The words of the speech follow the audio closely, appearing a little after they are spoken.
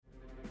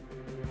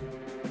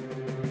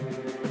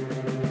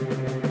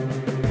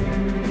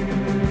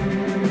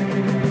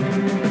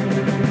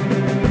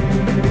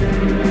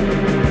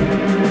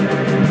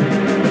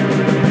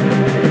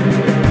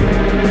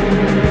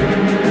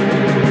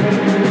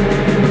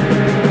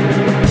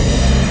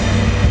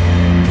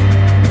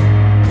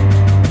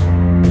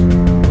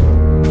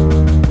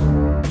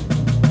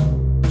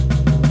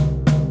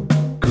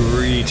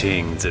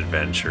Greetings,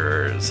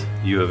 adventurers.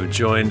 You have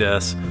joined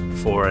us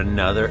for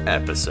another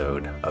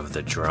episode of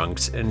the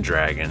Drunks and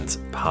Dragons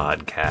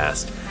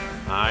podcast.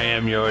 I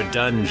am your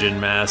dungeon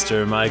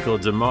master, Michael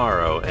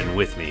Demaro, and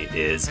with me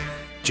is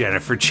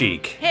Jennifer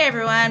Cheek. Hey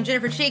everyone, I'm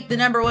Jennifer Cheek, the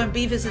 #1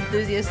 Beavis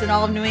enthusiast in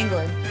all of New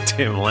England.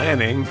 Tim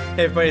Lanning.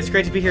 Hey everybody, it's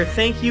great to be here.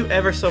 Thank you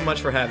ever so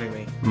much for having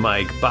me.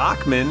 Mike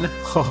Bachman.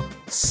 Oh,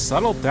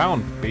 settle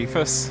down,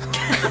 Beefus.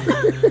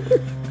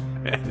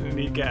 And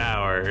Nika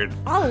Howard.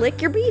 I'll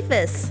lick your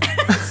Beefus.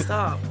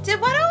 Stop. Tim,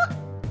 why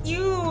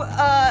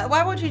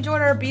won't you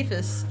join our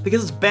Beavis?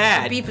 Because it's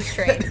bad. Beavis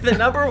train.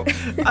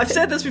 I've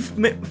said this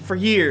for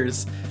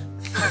years.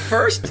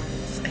 First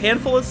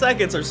handful of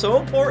seconds are so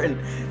important.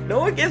 No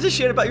one gives a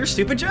shit about your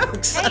stupid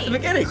jokes at the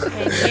beginning.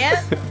 And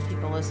yet,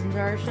 people listen to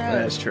our show.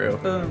 That's true.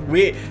 Boom.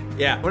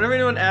 Whenever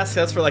anyone asks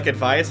us for like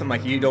advice, I'm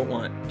like, you don't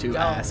want to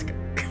ask.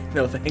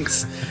 No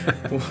thanks.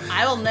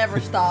 I will never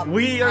stop.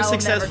 We I are will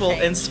successful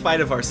never in change. spite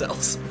of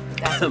ourselves.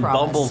 That's a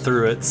Bumble promise.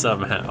 through it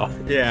somehow.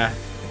 Yeah.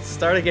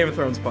 Start a Game of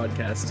Thrones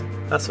podcast.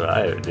 That's what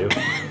I would do.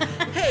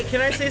 Hey,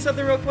 can I say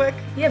something real quick?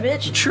 Yeah,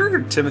 bitch. Sure,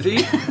 Timothy.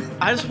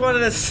 I just wanted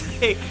to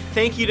say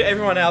thank you to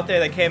everyone out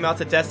there that came out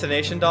to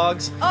Destination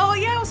Dogs. Oh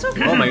yeah, it was so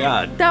cool. Oh my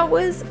god. That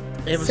was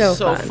It was so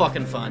so fun.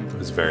 fucking fun. It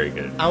was very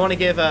good. I want to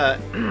give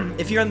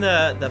if you're in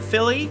the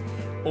Philly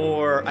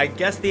or I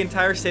guess the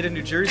entire state of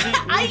New Jersey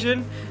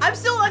region, I'm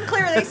still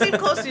unclear. They seem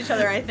close to each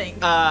other, I think.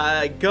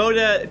 go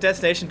to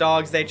Destination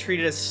Dogs. They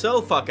treated us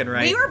so fucking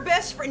right. We were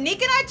best friends. Nick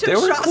and I They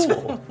took were shots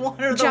cool. with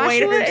one of the Joshua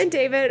waiters. and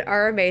David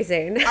are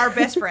amazing. Our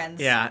best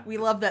friends. Yeah. We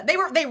love that. They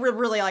were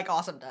really like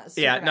awesome to us.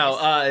 Yeah, Super no,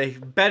 nice.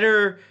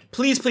 better,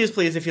 please,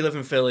 if you live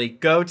in Philly,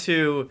 go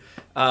to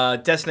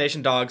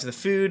Destination Dogs. The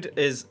food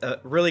is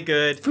really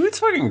good. Food's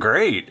fucking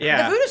great.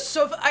 Yeah. The food is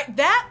so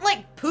that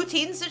like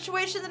poutine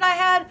situation that I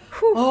had.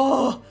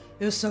 Oh,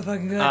 it was so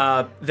fucking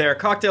good. Their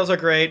cocktails are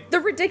great. The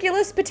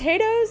ridiculous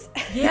potatoes.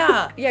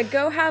 yeah. Yeah,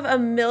 go have a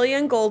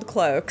million gold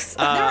cloaks.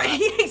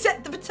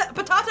 The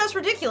potato's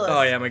ridiculous.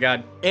 Oh yeah, my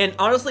god. And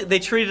honestly, they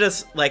treated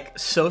us like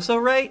so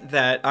right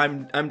that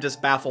I'm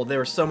just baffled. They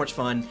were so much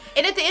fun.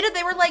 And at the end,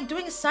 they were like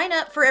doing a sign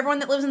up for everyone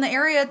that lives in the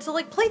area to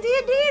like play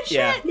D&D and shit.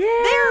 Yeah.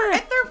 Yeah. There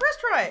at their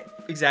restaurant.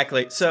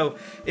 Exactly. So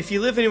if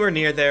you live anywhere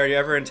near there, you're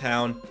ever in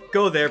town,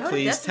 go there, Go to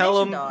please. Tell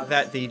them Destination Dogs.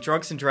 that the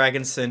Drunks and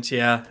Dragons sent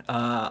you.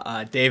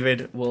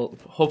 David will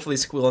hopefully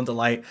squeal in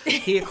delight.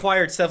 He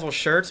acquired several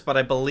shirts, but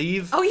I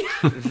believe Oh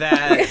yeah.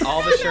 that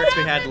all the shirts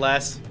we had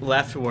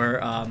left were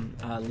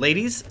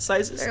ladies'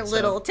 sizes. They're So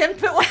little. Tim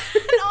put one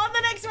on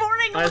the next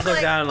morning. I just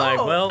looked down like,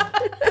 oh. well,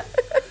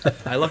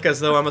 I look as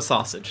though I'm a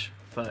sausage,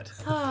 but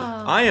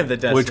I am the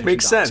Destination Which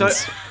makes Dog.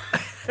 sense.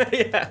 So,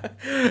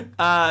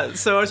 yeah.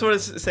 So I just want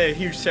to say a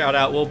huge shout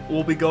out.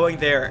 We'll be going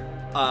there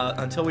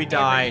until we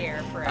die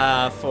year,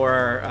 forever.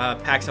 for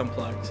PAX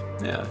Unplugged.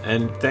 Yeah,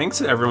 and thanks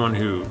to everyone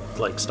who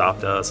like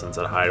stopped us and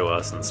said hi to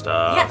us and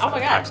stuff. Yeah, oh my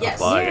at God, PAX yes.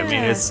 Unplugged. I mean,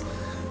 Yeah. it's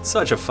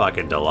such a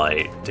fucking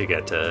delight to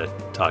get to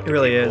talk to It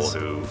really people is.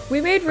 who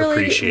We made really,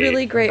 appreciate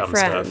really great dumb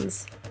stuff.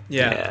 friends.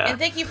 Yeah. And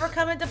thank you for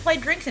coming to play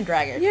Drinks and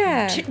Daggers.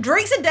 Yeah.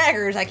 Drinks and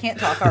Daggers. I can't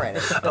talk already.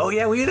 Oh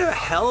yeah, we had a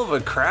hell of a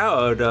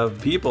crowd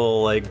of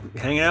people like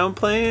hanging out and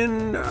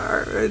playing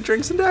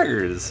Drinks and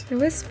Daggers, It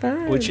was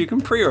fun. which you can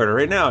pre-order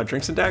right now at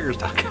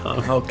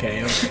drinksanddaggers.com.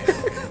 Okay.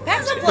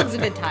 PAX Unplugged's a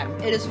good time.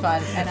 It is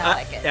fun, and I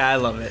like it. Yeah, I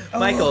love it.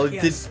 Michael,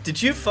 yes.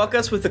 did you fuck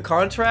us with the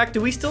contract?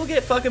 Do we still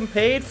get fucking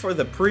paid for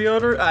the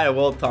pre-order?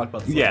 We'll talk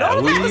about this. Yeah,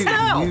 later. No,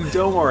 now. you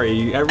don't worry,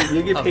 you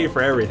get paid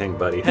for everything,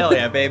 buddy. Hell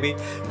yeah, baby.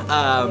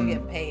 We'll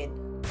get paid.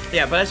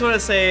 Yeah, but I just want to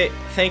say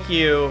thank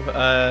you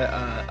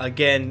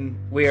again.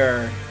 We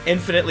are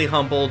infinitely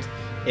humbled.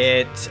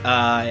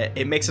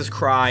 It makes us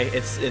cry.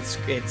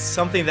 It's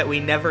something that we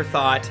never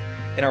thought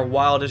in our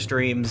wildest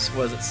dreams.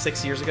 Was it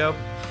 6 years ago?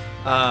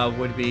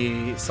 Would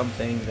be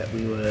something that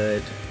we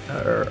would,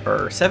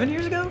 or 7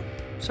 years ago?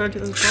 Started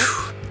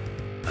 2012.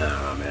 I don't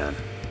know, man.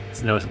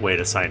 There's no way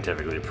to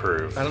scientifically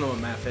prove. I don't know what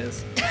math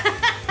is.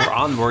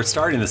 We're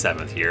starting the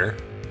 7th year.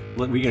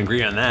 We can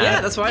agree on that.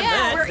 Yeah, that's what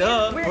I meant.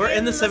 Duh. we're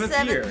in the seventh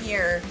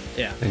year.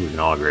 Yeah. I think we can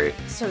all agree.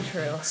 So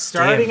true.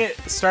 Starting the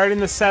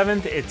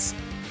 7th, it's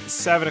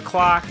 7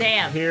 o'clock.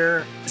 Damn.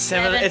 Here, It's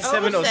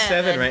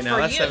 7:07 right now.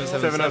 for That's you.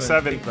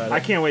 7:07. 7:07. I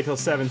can't wait till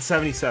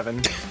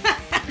 7:77.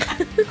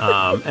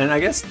 And I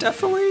guess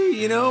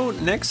definitely,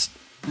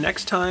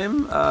 next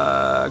time,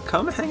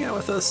 come hang out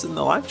with us in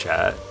the live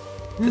chat.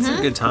 It's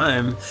a good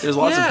time. There's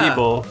lots of Yeah.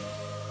 people.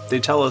 They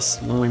tell us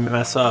when we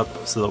mess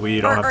up so that we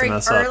don't have to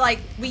mess or up, like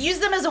we use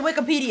them as a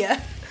Wikipedia.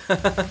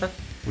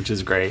 which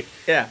is great.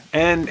 Yeah.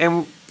 And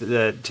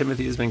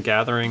Timothy has been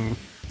gathering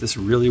this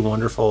really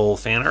wonderful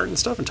fan art and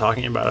stuff and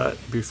talking about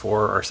it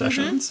before our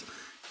sessions.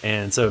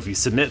 And so if you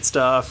submit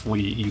stuff,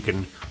 you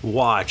can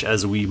watch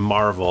as we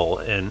marvel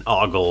and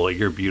ogle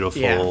your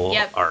beautiful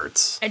Yep.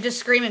 arts. And just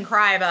scream and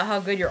cry about how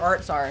good your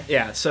arts are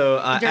Yeah.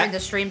 So during the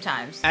stream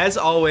times. as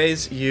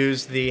always,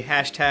 use the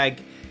hashtag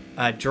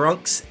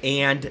drunks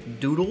and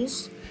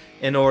doodles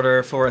in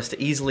order for us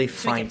to easily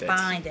So we find can it.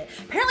 find it.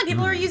 Apparently,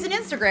 people are using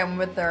Instagram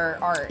with their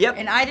art. Yep.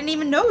 And I didn't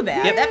even know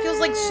that. Yep. That feels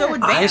like so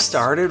advanced. I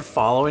started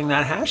following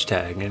that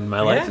hashtag, and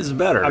my life is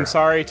better. I'm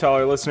sorry to all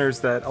our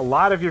listeners that a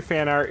lot of your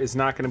fan art is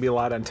not going to be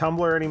allowed on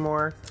Tumblr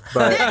anymore.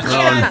 But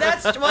Yeah,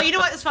 that's well. You know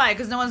what? It's fine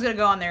because no one's gonna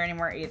go on there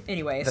anymore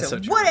anyway. That's So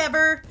so true.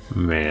 whatever.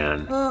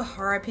 Man. Oh,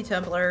 R.I.P.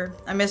 Tumblr.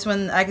 I miss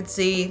when I could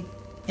see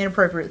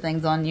inappropriate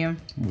things on you.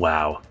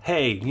 Wow.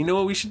 Hey, you know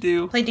what we should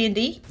do? Play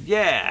D&D.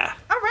 Yeah.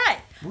 All right.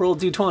 Roll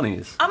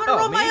D20s. I'm gonna Oh,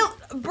 roll me? my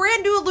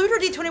brand new Looter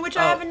D20, which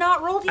I have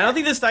not rolled yet. I don't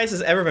think this dice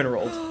has ever been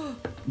rolled.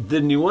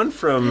 The new one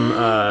from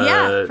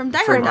Yeah, from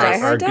Die Hard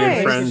Dice. our Die good Hard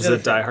Dice. friends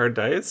at Die Hard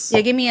Dice.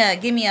 Yeah, give me a.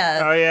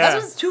 Oh, yeah. That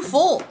one's too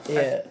full.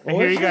 Yeah. I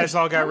hear you guys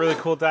all got really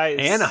cool dice.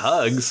 And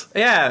hugs.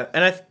 Yeah,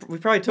 and we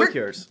probably took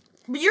yours.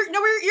 But you're gonna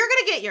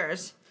get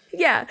yours.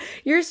 Yeah,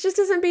 yours just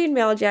isn't being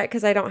mailed yet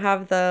because I don't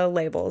have the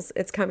labels.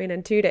 It's coming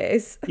in 2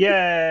 days.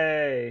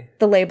 Yay.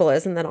 The label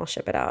is, and then I'll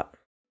ship it out.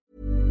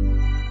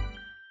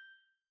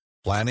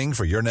 Planning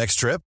for your next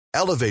trip?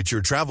 Elevate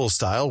your travel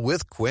style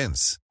with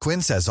Quince.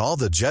 Quince has all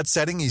the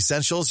jet-setting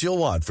essentials you'll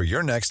want for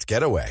your next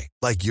getaway,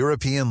 like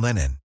European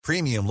linen,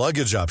 premium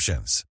luggage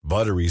options,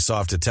 buttery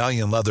soft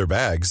Italian leather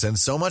bags, and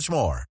so much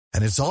more.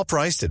 And it's all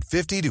priced at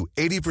 50 to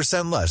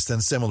 80% less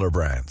than similar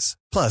brands.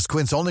 Plus,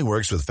 Quince only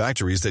works with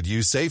factories that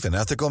use safe and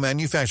ethical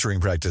manufacturing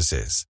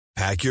practices.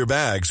 Pack your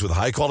bags with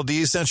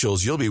high-quality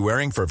essentials you'll be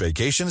wearing for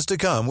vacations to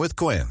come with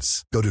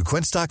Quince. Go to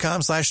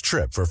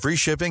quince.com/trip for free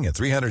shipping and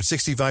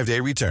 365-day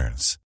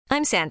returns.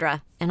 I'm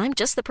Sandra, and I'm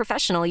just the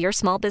professional your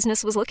small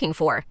business was looking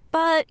for.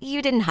 But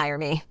you didn't hire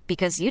me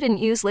because you didn't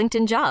use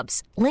LinkedIn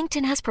Jobs.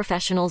 LinkedIn has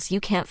professionals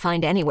you can't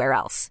find anywhere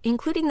else,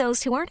 including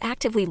those who aren't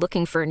actively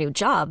looking for a new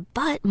job,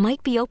 but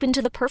might be open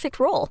to the perfect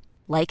role,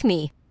 like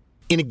me.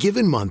 In a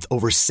given month,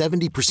 over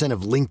 70%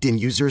 of LinkedIn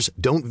users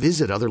don't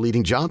visit other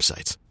leading job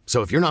sites.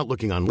 So if you're not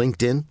looking on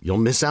LinkedIn, you'll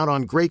miss out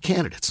on great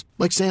candidates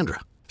like Sandra.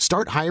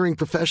 Start hiring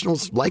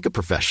professionals like a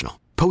professional.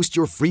 Post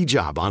your free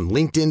job on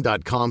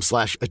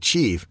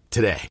linkedin.com/achieve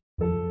today.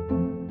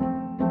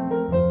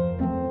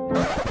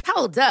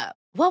 Hold up.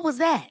 What was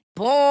that?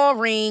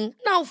 Boring.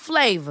 No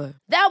flavor.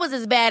 That was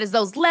as bad as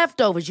those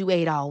leftovers you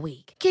ate all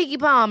week. Keke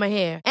Palmer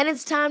here, and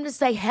it's time to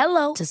say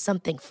hello to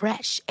something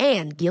fresh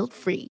and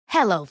guilt-free.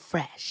 Hello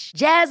Fresh.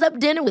 Jazz up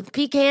dinner with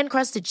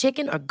pecan-crusted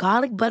chicken or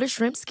garlic butter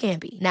shrimp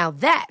scampi. Now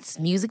that's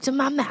music to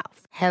my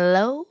mouth.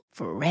 Hello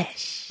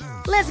Fresh.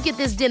 Let's get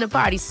this dinner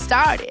party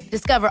started.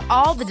 Discover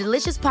all the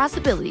delicious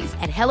possibilities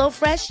at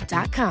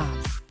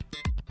hellofresh.com.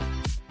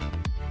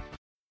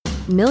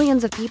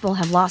 Millions of people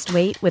have lost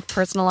weight with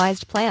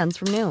personalized plans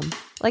from Noom.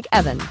 Like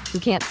Evan, who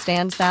can't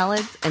stand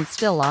salads and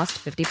still lost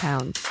 50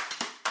 pounds.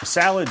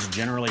 Salads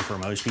generally for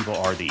most people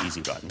are the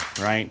easy button,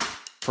 right?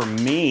 For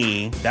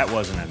me, that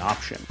wasn't an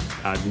option.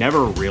 I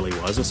never really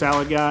was a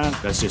salad guy.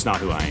 That's just not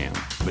who I am.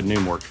 But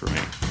Noom worked for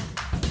me.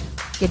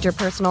 Get your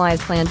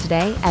personalized plan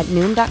today at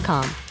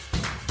Noom.com.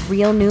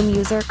 Real Noom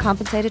user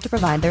compensated to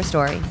provide their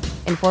story.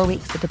 In 4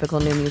 weeks, the typical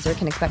Noom user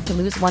can expect to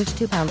lose 1 to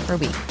 2 pounds per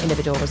week.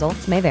 Individual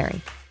results may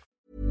vary.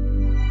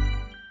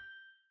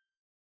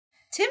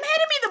 Tim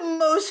handed me the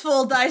most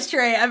full dice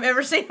tray I've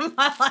ever seen in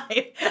my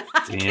life.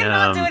 I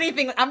cannot do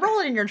anything. I'm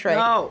rolling in your tray.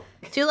 No.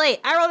 Too late.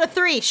 I rolled a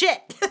 3.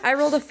 Shit. I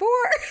rolled a 4.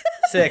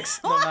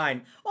 6. No,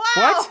 9. Wow.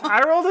 What?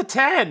 I rolled a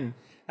 10.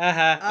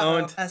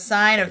 Owned. A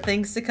sign of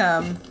things to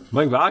come.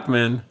 Mike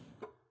Bachman,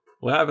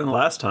 what happened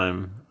last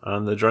time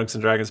on the Drunks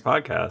and Dragons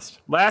podcast?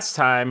 Last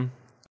time,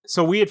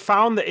 so we had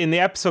found that in the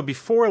episode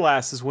before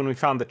last is when we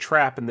found the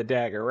trap and the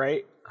dagger,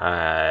 right?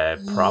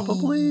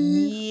 Probably.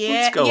 Yeah.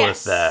 Let's go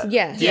with that.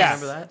 Yes. Yeah.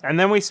 Remember that? And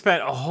then we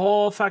spent a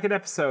whole fucking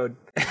episode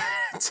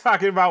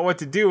talking about what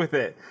to do with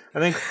it. I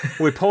think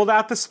we pulled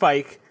out the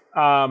spike.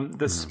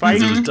 The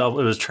spike. It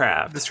was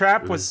trapped. The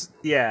trap was,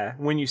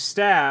 when you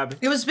stab.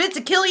 It was meant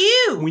to kill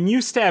you. When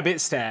you stab,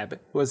 it stab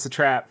was the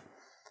trap.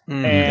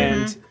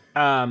 And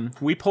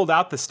we pulled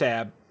out the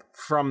stab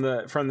from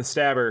the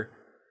stabber.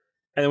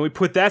 And then we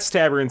put that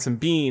stabber in some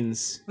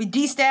beans. We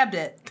de-stabbed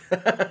it.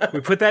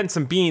 We put that in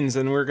some beans,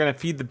 and we're going to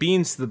feed the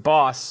beans to the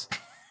boss.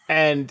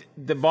 And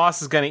the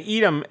boss is going to eat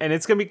them, and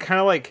it's going to be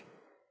kind of like,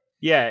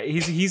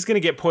 he's going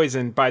to get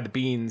poisoned by the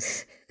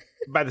beans,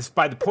 by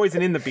the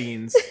poison in the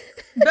beans.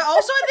 But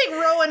also, I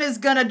think Rowan is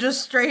gonna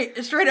just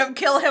straight up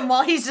kill him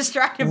while he's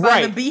distracted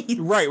by the beans.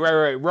 Right.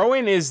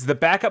 Rowan is the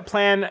backup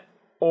plan,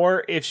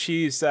 or if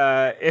she's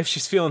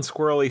feeling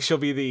squirrely, she'll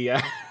be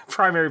the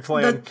primary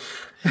plan.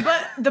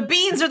 But the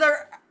beans are the.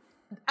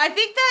 I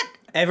think that.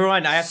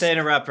 Everyone, I have to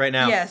interrupt right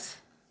now. Yes.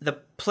 The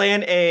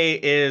plan A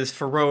is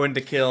for Rowan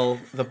to kill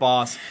the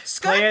boss.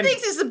 Scott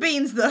thinks it's the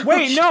beans, though.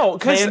 Wait, no.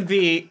 Plan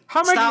B.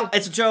 How am I Stop.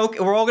 It's a joke.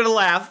 We're all gonna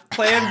laugh.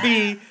 Plan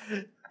B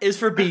is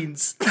for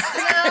beans.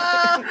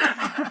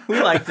 We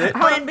liked it.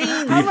 Plan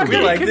beans. How am I We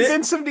going to liked it.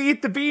 convince him to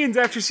eat the beans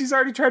after she's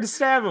already tried to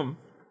stab him?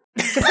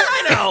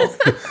 I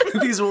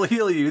know. These will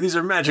heal you. These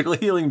are magical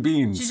healing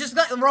beans. She's just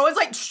Rowan's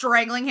like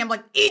strangling him,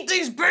 like, eat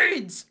these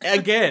beans.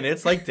 Again,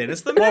 it's like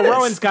Dennis the Menace. Well,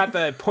 Rowan's got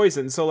the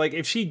poison, so like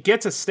if she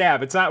gets a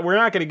stab, we're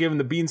not going to give him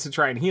the beans to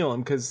try and heal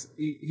him because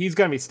he's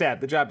going to be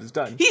stabbed. The job is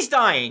done. He's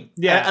dying.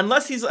 Yeah,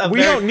 unless he's.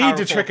 We don't need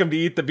to trick him to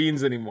eat the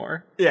beans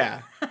anymore.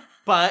 Yeah,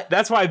 but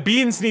that's why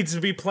beans needs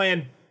to be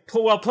plan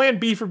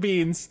B for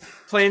beans,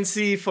 plan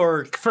C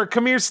for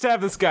come here, stab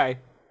this guy.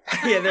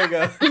 Yeah, there you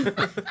go.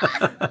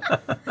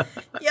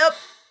 Yep.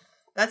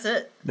 That's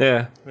it.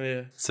 Yeah.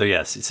 So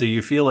yes, so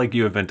you feel like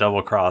you have been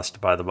double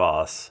crossed by the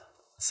boss.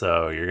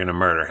 So you're gonna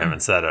murder him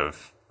instead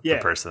of the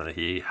person that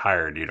he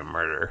hired you to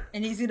murder.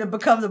 And he's gonna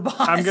become the boss.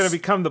 I'm gonna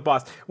become the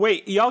boss.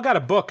 Wait, y'all got a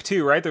book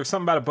too, right? There's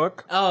something about a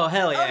book. Oh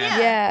hell yeah!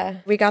 Yeah,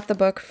 we got the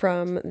book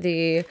from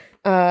the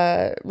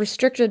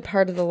restricted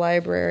part of the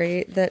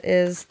library that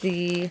is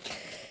the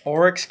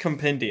Oryx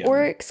Compendium.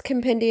 Oryx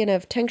Compendium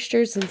of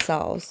Tinctures and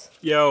Salves.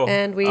 Yo.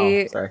 And we...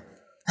 Oh, sorry.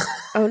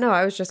 Oh, no,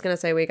 I was just going to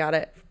say we got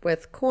it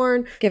with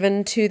corn,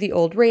 given to the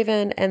Old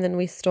Raven, and then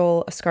we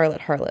stole a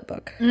Scarlet Harlot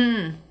book.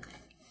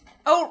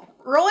 Oh,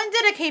 Rowan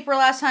did a caper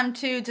last time,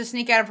 too, to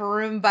sneak out of her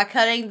room by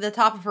cutting the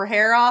top of her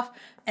hair off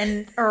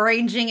and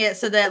arranging it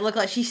so that it looked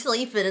like she's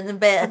sleeping in the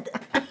bed.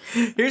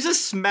 Here's a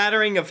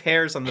smattering of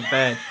hairs on the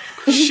bed.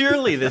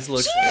 Surely this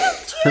looks... She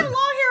had long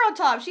hair on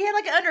top. She had,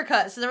 like, an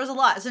undercut, so there was a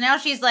lot. So now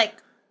she's, like,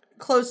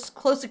 close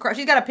to crush.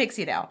 She's got a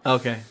pixie now.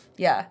 Okay.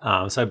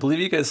 Yeah. So I believe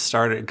you guys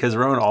started because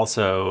Rowan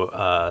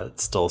also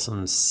stole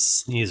some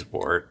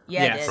sneezewort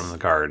from the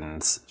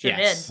gardens.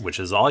 Yes. Which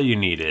is all you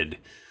needed.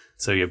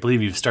 So I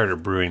believe you've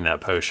started brewing that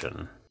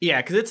potion.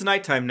 Yeah, because it's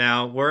nighttime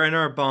now. We're in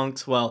our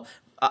bunks. Well,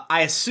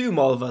 I assume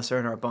all of us are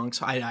in our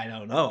bunks. I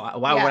don't know.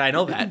 Why would I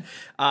know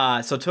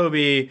that? So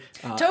Toby...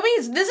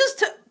 This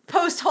is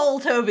post-hole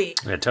Toby.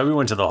 Yeah, Toby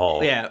went to the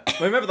hole. Yeah.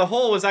 Remember, the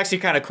hole was actually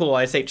kind of cool.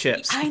 I just ate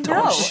chips. I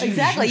know,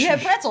 exactly. You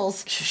had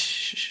pretzels.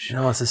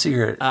 No, it's a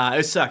secret.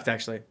 It sucked,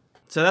 actually.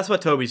 So that's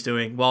what Toby's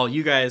doing. While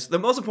you guys... The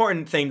most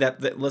important thing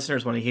that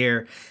listeners want to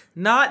hear,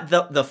 not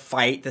the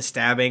fight, the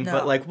stabbing,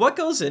 but like what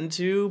goes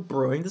into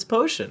brewing this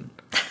potion.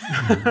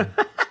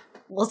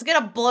 Let's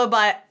get a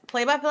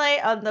play-by-play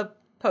on the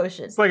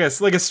potion. It's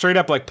like a straight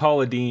up like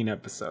Paula Deen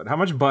episode. How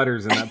much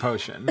butter's in that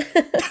potion?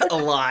 A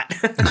lot.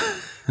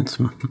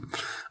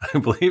 I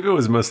believe it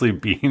was mostly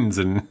beans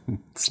and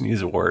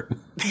sneezewort.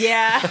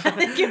 Yeah, I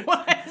think it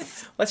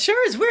was. Well, it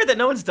sure is weird that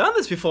no one's done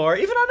this before,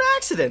 even on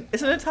accident.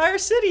 It's an entire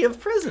city of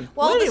prison.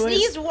 Well, the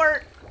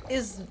sneezewort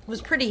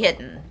was pretty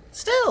hidden.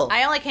 Still.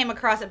 I only came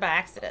across it by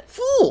accident.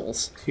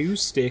 Fools. 2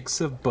 sticks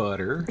of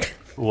butter.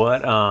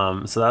 What?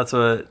 So that's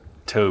what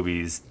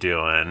Toby's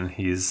doing.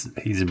 He's.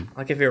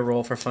 I'll give you a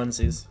roll for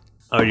funsies.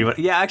 Oh, you want?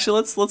 Yeah,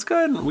 actually, let's go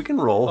ahead and we can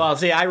roll. Well,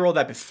 see, I rolled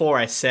that before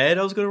I said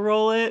I was going to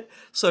roll it.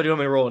 So do you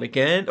want me to roll it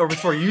again, or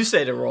before you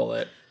say to roll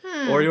it,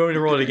 or do you want me to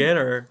roll it again,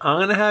 or?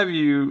 I'm gonna have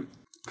you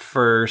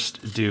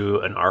first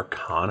do an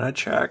Arcana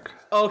check.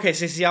 Okay,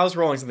 see, I was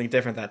rolling something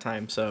different that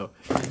time. So,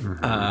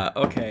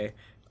 okay.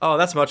 Oh,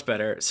 that's much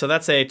better. So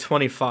that's a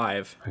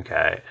 25.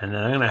 Okay, and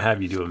then I'm gonna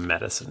have you do a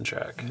medicine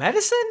check.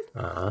 Medicine?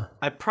 Uh-huh.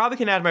 I probably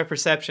can add my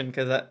perception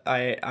because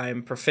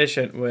I'm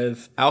proficient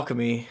with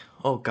alchemy.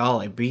 Oh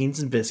golly, beans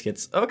and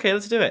biscuits. Okay,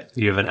 let's do it.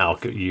 You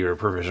have you're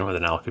proficient with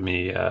an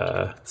alchemy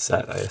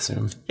set, I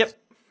assume. Yep.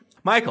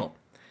 Michael,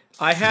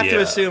 I have to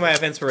assume I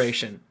have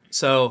inspiration,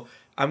 so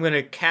I'm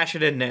gonna cash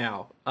it in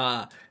now.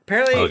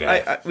 Apparently,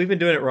 okay. we've been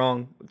doing it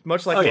wrong,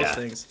 much like most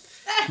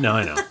things. No,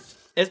 I know.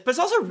 But it's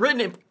also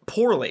written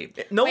poorly.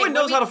 No one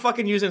knows how to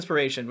fucking use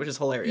inspiration, which is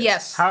hilarious.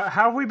 Yes. How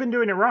have we been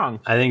doing it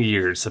wrong? I think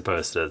you're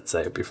supposed to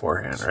say it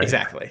beforehand, right?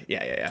 Exactly.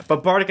 Yeah.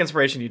 But Bardic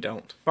Inspiration, you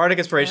don't. Bardic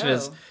Inspiration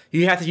is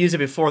you have to use it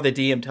before the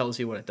DM tells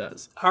you what it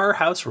does. Our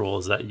house rule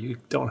is that you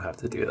don't have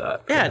to do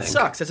that. Yeah, it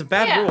sucks. It's a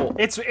bad rule.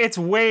 It's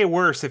way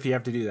worse if you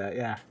have to do that.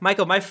 Yeah.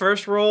 Michael, my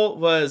first roll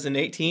was an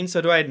 18,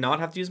 so do I not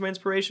have to use my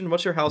inspiration?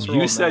 What's your house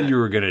rule? You said you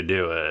were gonna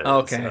do it.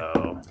 Okay.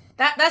 So.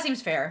 That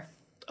seems fair.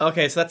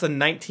 Okay, so that's a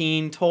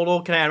 19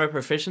 total. Can I add my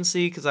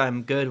proficiency because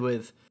I'm good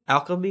with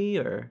alchemy,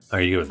 or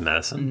are you good with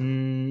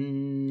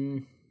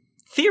medicine?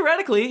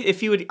 Theoretically,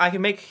 I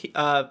can make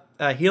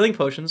healing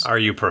potions. Are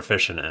you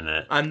proficient in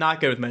it? I'm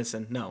not good with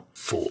medicine. No.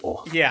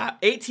 Fool. Yeah,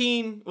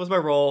 18 was my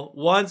roll.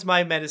 1's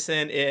my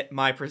medicine.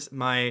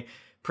 My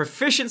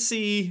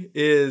proficiency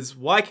is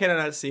why can I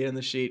not see it in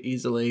the sheet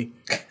easily?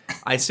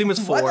 I assume it's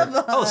 4.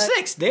 Oh,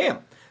 6. Damn.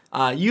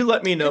 You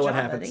let me know what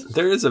happens.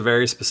 There is a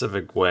very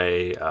specific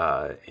way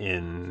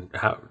in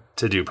how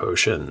to do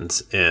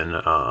potions in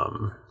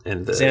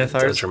the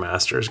Dungeon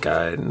Master's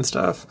Guide and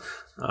stuff.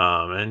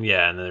 And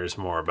there's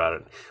more about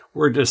it.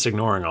 We're just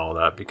ignoring all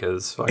that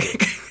because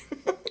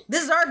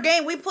this is our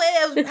game. We play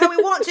as how we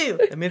want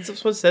to. I mean,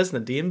 that's what it says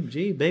in the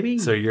DMG, baby.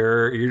 So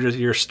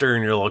you're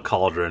stirring your little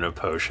cauldron of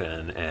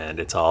potion, and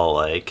it's all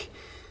like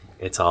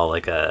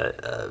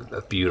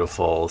a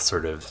beautiful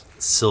sort of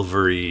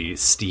silvery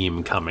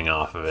steam coming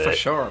off of it. For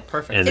sure,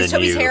 perfect. And is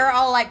Toby's hair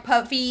all like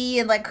puffy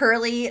and like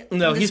curly?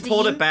 No, he's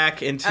pulled it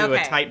back into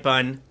a tight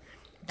bun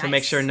to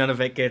make sure none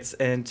of it gets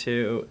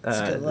into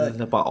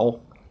the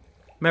bottle.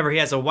 Remember, he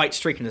has a white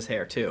streak in his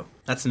hair, too.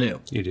 That's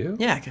new. You do?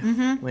 Yeah,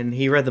 when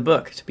he read the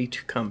book, to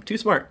become too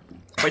smart.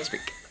 White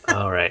streak.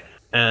 All right.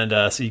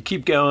 And so you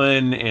keep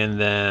going, and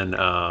then...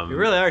 you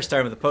really are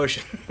starting with a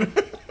potion.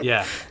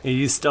 Yeah,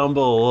 you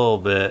stumble a little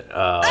bit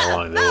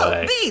along the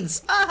way.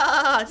 Beads!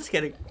 Just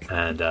kidding.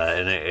 And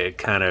it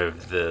kind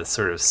of, the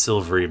sort of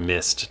silvery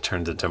mist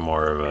turns into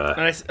more of a...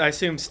 And I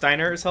assume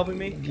Steiner is helping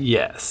me?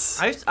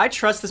 Yes. I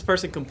trust this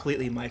person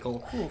completely,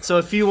 Michael. So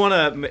if you want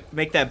to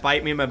make that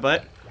bite me in my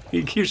butt...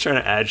 He keeps trying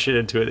to add shit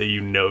into it that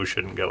you know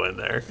shouldn't go in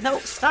there. No,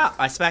 stop.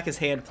 I smack his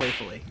hand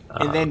playfully.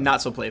 And then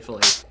not so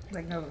playfully.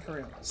 Like, no, for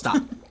real.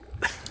 Stop.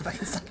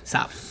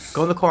 Stop.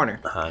 Go in the corner.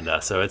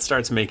 And so it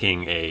starts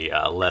making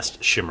a less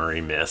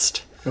shimmery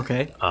mist.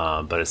 Okay.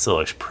 But it still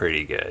looks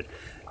pretty good.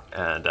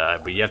 And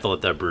but you have to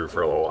let that brew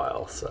for a little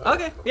while. So.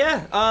 Okay,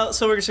 yeah.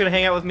 So we're just going to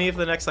hang out with me for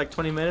the next,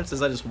 20 minutes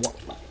as I just walk.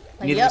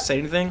 Need to say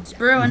anything? It's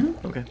brewing.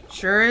 Okay.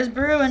 Sure is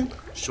brewing.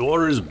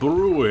 Sure is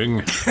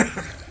brewing.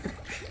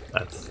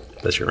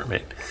 That's your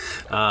roommate.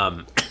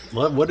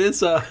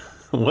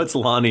 What's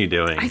Lonnie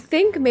doing? I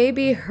think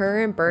maybe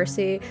her and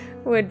Bercy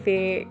would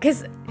be,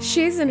 because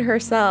she's in her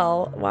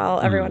cell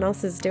while everyone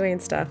else is doing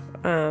stuff.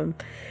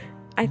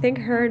 I think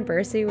her and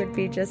Bercy would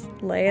be just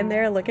laying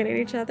there looking at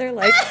each other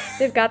like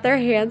they've got their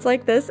hands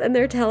like this and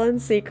they're telling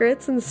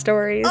secrets and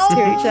stories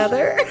to each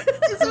other.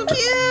 It's so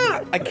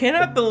cute. I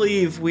cannot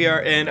believe we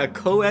are in a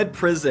co-ed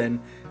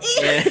prison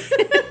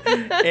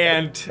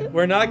and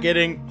we're not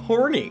getting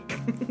horny.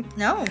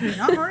 No,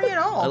 not horny at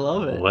all. I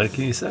love it. What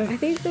can you say? I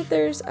think that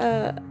there's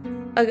a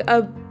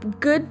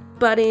good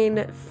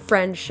budding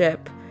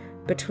friendship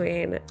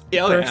between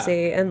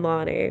Bercy and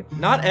Lonnie.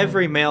 Not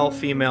every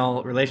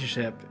male-female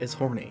relationship is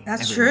horny.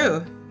 That's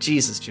everyone. true.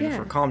 Jesus,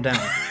 Jennifer, calm down.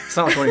 It's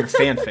not like one of your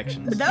fan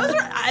fictions. That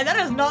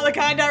is not the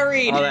kind I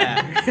read. All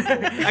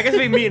that. I guess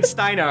me and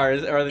Steinar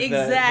are the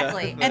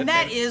exactly, and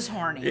that is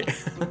horny.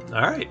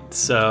 All right,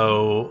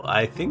 so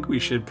I think we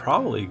should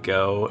probably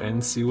go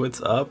and see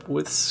what's up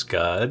with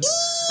Scud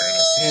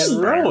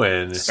and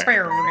Rowan. Scud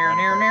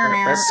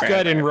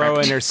and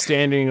Rowan are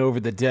standing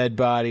over the dead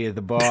body of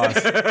the boss.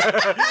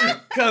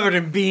 Covered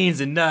in beans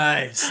and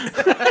knives.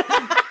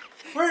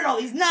 Where did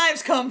all these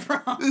knives come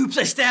from? Oops,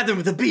 I stabbed them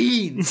with the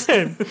beans.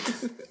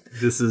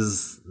 This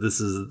is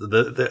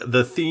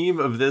the theme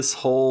of this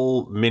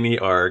whole mini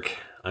arc.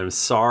 I'm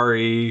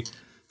sorry.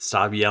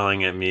 Stop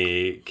yelling at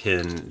me.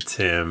 Can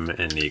Tim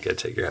and Nika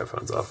take your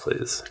headphones off,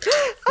 please?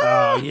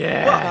 Oh,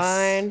 yes.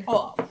 Fine.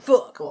 Oh,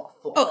 fuck.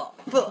 Oh,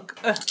 fuck.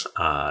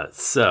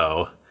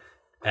 So,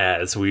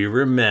 as we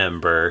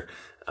remember,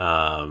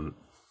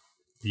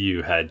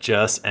 you had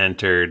just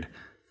entered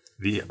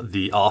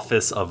the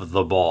office of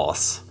the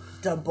boss.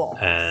 The boss.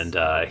 And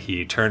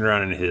he turned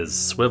around in his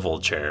swivel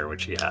chair,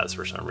 which he has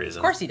for some reason.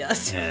 Of course he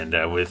does.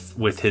 And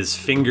with his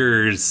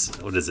fingers,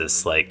 what is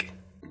this, like,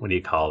 what do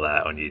you call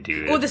that when you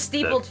do Oh, the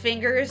steepled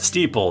fingers.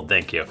 Steepled,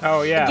 thank you.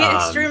 Oh, yeah. Get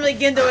extremely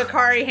Gendo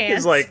Ikari hands.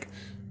 He's like...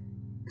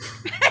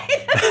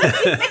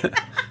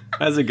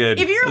 That's a good...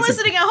 If you're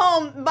listening at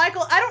home,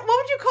 Michael, what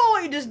would you call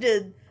what you just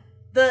did?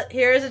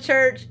 Here's a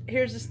church,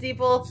 here's a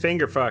steeple.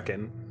 Finger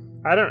fucking.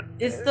 I don't...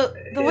 It's the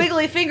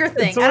wiggly finger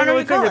thing. It's the I don't know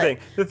wiggly what you call finger it.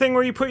 thing. The thing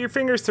where you put your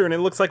fingers through and it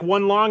looks like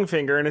one long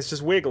finger and it's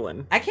just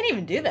wiggling. I can't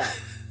even do that.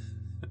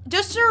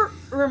 Just to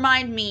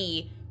remind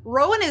me,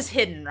 Rowan is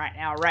hidden right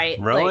now, right?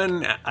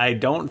 Rowan, I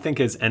don't think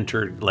has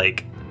entered,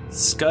 like,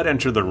 Scud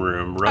entered the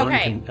room. Rowan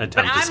can attempt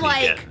but to I'm sneak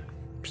like in.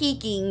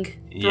 peeking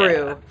through.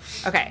 Yeah.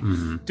 Okay.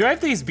 Mm-hmm. Do I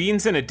have these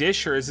beans in a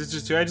dish, or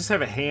do I just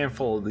have a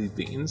handful of these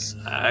beans?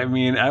 I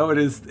mean,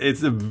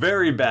 it's a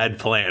very bad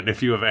plan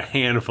if you have a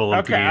handful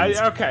of Okay,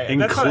 beans, okay,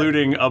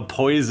 including a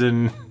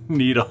poison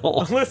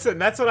needle. Listen,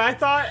 that's what I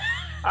thought.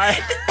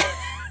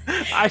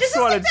 I just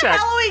want to The check.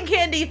 Halloween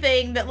candy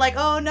thing that, like,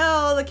 oh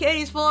no, the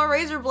candy's full of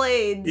razor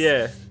blades.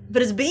 Yeah.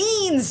 But it's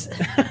beans.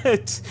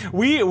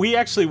 we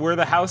actually were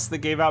the house that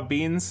gave out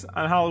beans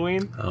on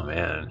Halloween. Oh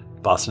man,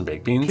 Boston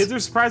baked beans. Kids are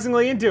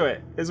surprisingly into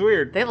it. It's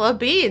weird. They love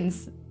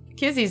beans.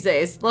 Kids these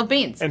days love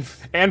beans. And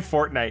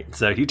Fortnite.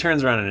 So he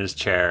turns around in his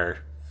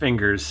chair,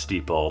 fingers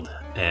steepled,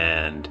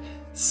 and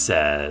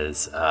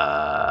says,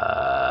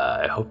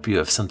 I hope you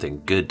have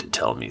something good to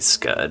tell me,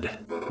 Scud.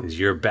 'Cause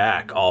you're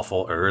back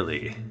awful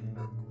early.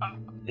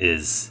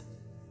 Is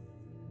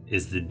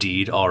the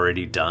deed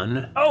already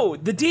done? Oh,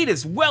 the deed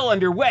is well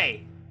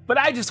underway, but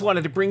I just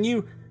wanted to bring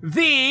you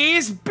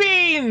these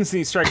beans. And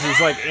he strikes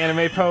his like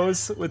anime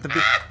pose with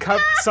the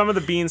cup. Some of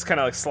the beans kind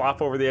of like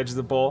slop over the edge of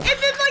the bowl. And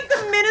then, like,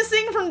 the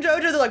menacing from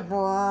JoJo, they're like,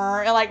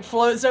 brrr, it like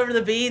floats over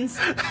the beans.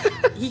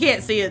 He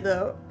can't see it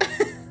though.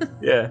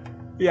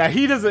 Yeah,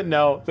 he doesn't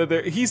know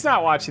that he's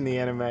not watching the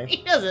anime.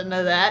 He doesn't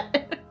know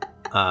that.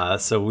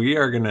 So we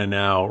are gonna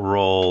now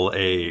roll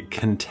a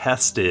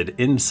contested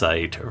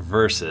insight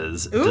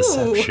versus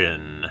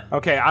deception.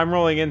 Okay, I'm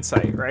rolling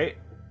insight, right?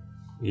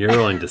 You're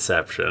rolling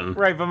deception.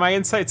 Right, but my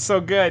insight's so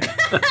good.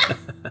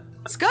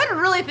 Scud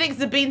really thinks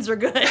the beans are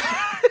good.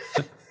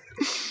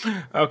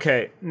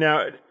 Okay,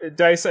 now,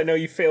 Dice, I know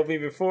you failed me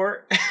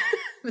before.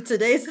 But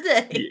today's the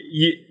day.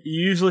 You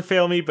usually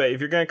fail me, but if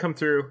you're gonna come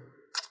through...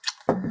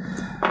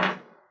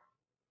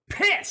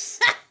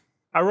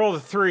 I rolled a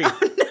 3.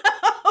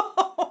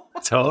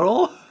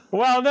 Total?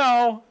 Well,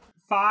 no.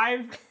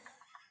 5.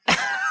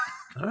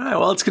 All right,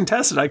 well, it's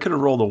contested. I could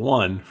have rolled a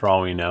 1 for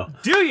all we know.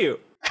 Do you?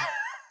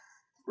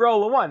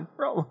 Roll a 1.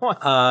 Roll a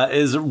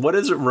 1. What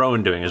is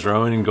Rowan doing? Is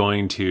Rowan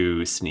going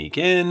to sneak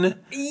in? Yeah,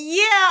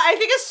 I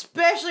think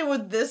especially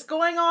with this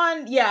going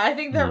on, I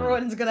think that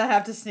Rowan's gonna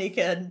have to sneak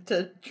in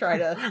to try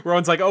to...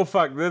 Rowan's like, oh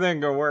fuck, this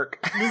ain't gonna work.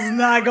 This is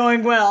not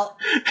going well.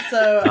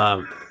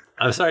 So...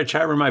 I'm sorry,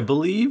 chat room. I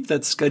believe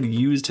that Scud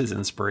used his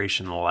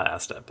inspiration in the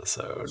last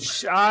episode.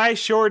 I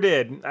sure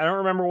did. I don't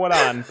remember what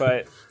on,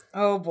 but...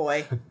 Oh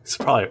boy. It's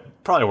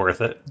probably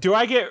worth it. Do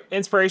I get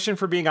inspiration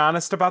for being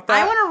honest about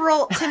that? I want to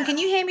roll... Tim, can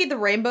you hand me the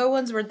rainbow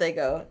ones? Where'd they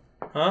go?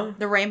 Huh?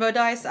 The rainbow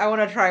dice? I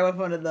want to try with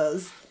one of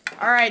those.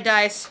 Alright,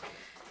 dice.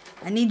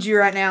 I need you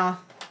right now.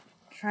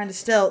 Trying to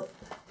stealth.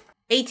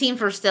 18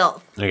 for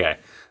stealth. Okay.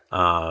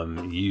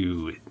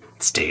 You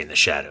stay in the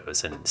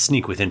shadows and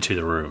sneak into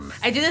the room.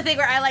 I do the thing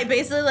where I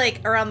basically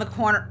around the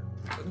corner.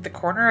 The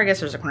corner? I guess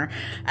there's a corner.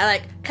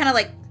 I kind of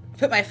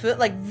put my foot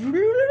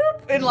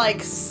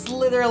and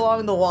slither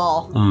along the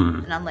wall.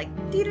 And I'm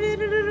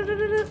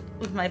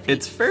with my feet.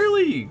 It's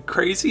fairly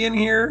crazy in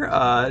here.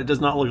 It does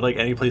not look like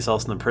any place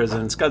else in the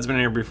prison. Scud's been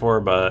here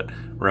before, but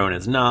Rowan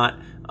is not.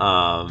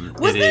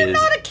 Was there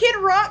not a Kid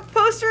Rock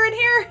poster in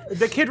here?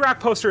 The Kid Rock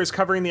poster is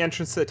covering the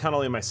entrance to the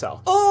tunnel in my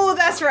cell. Oh,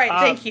 that's right.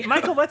 Thank you.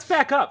 Michael, let's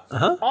back up.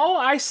 All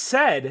I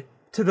said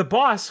to the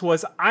boss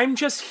was, I'm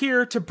just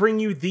here to bring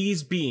you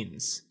these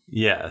beans.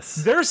 Yes.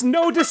 There's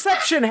no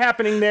deception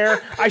happening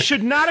there. I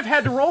should not have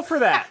had to roll for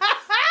that.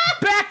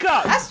 Back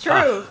up. That's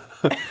true.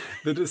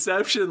 The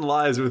deception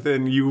lies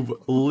within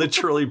you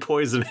literally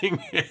poisoning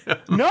him.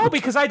 No,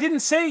 because I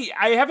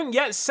haven't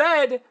yet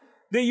said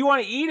that you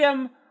want to eat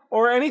him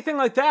or anything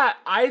like that.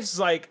 I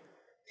was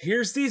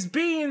here's these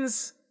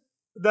beans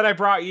that I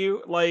brought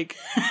you.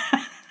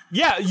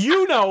 Yeah,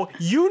 you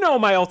know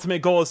my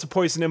ultimate goal is to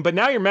poison him, but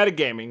now you're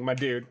metagaming, my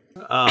dude.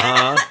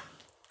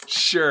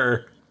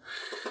 Sure.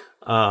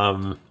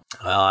 Well,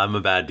 I'm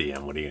a bad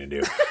DM. What are you gonna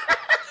do?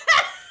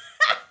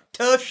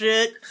 Tough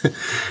shit.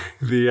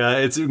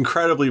 It's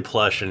incredibly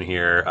plush in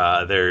here.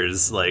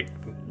 There's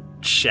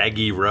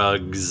shaggy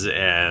rugs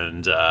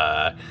and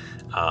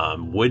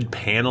wood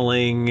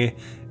paneling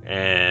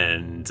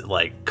and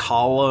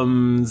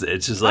columns.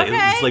 It's just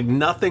it's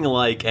nothing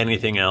like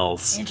anything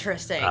else.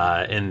 Interesting.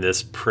 In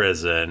this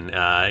prison,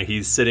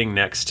 he's sitting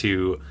next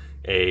to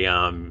a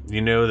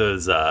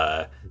those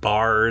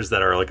bars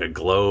that are a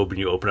globe, and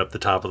you open up the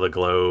top of the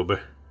globe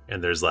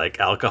and there's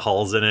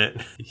alcohols in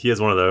it. He has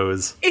one of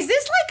those. Is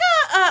this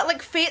a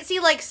fancy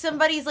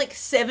somebody's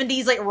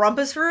 70s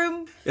rumpus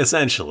room?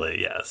 Essentially,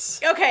 yes.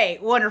 Okay,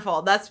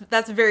 wonderful.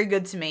 That's very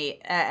good to me,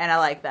 and I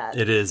like that.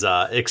 It is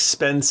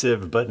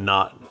expensive but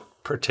not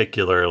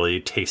particularly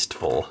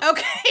tasteful.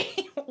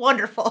 Okay,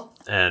 wonderful.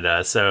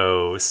 And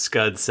so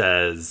Scud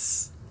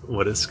says,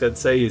 what does Scud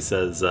say? He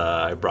says,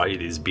 I brought you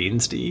these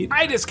beans to eat.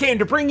 I just came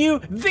to bring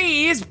you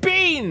these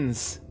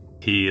beans.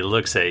 He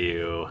looks at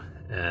you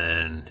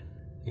and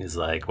he's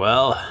like,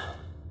 well,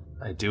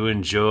 I do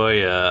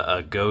enjoy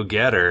a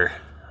go-getter.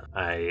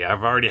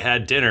 I've already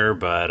had dinner,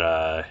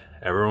 but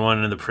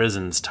everyone in the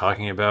prison's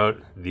talking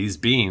about these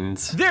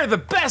beans. They're the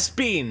best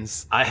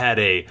beans. I had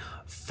a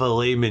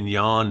filet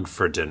mignon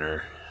for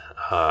dinner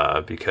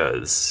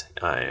because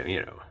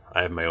I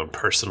have my own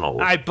personal...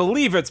 I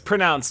believe it's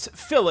pronounced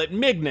fillet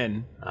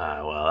mignon.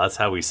 Well, that's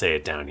how we say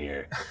it down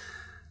here.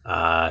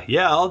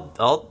 Yeah,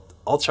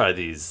 I'll try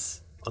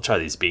these. I'll try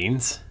these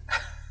beans.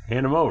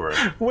 Hand them over.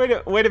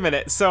 Wait a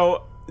minute.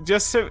 So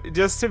just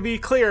to be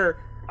clear,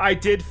 I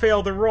did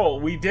fail the roll.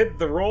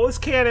 The roll is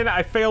canon.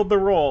 I failed the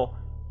roll.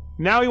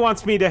 Now he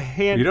wants me to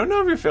hand. You don't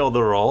know if you failed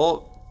the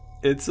roll.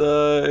 It's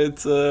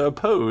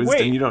opposed,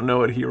 Wait. and you don't know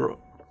what he rolled.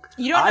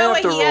 You don't know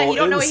what he. You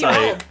don't know what he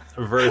rolled.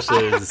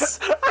 Versus.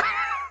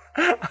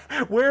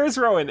 Where is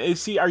Rowan?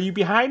 Are you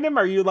behind him?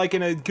 Are you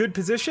in a good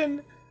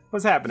position?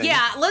 What's happening?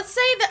 Yeah, let's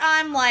say that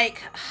I'm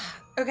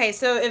okay,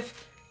 so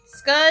if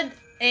Scud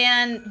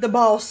and the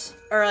boss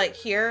are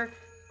here,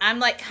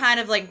 I'm kind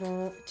of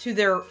to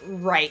their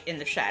right in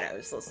the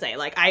shadows, let's say.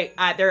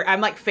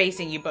 I'm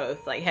facing you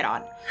both, head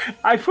on.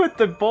 I put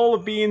the bowl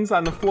of beans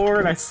on the floor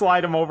and I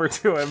slide them over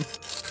to him.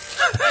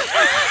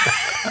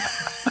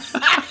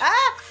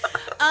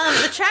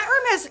 The chat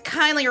room has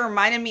kindly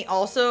reminded me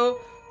also,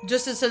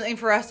 just as something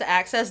for us to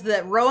access,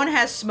 that Rowan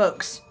has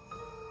smokes.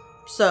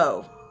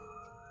 So,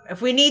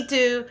 if we need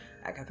to,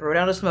 I can throw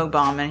down a smoke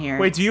bomb in here.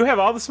 Wait, do you have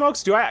all the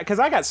smokes? Do I? Because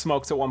I got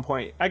smokes at one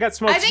point. I got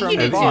smokes. I think from you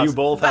do the too. You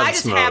both but have I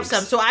just smokes. have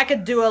some, so I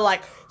could do a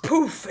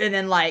poof, and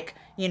then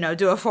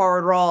do a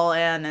forward roll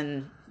and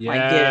get him.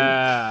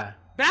 Yeah.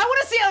 But I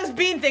want to see how this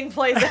bean thing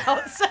plays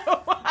out, so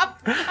I'm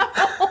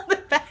holding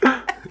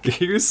back.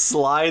 You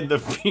slide the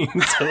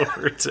beans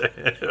over to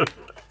him.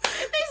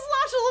 They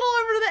slosh a little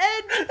over to the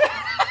edge.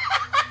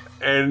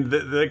 And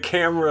the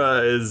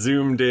camera is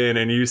zoomed in,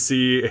 and you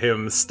see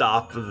him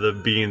stop the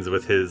beans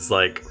with his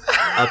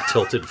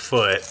up-tilted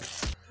foot,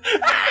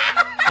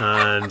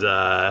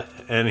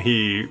 and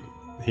he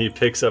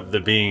picks up the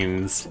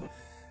beans,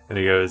 And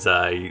he goes,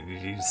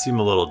 you seem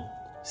a little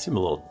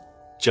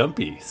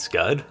jumpy,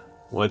 Scud.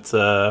 What's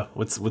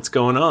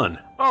going on?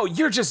 Oh,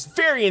 you're just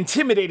very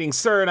intimidating,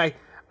 sir, and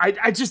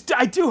I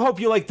do hope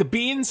you like the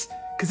beans,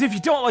 because if you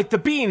don't like the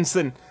beans,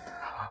 then,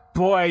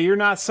 boy, you're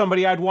not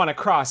somebody I'd want to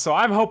cross, so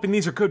I'm hoping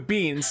these are good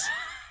beans.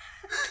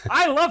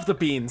 I love the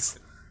beans.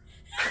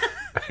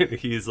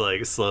 He's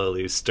like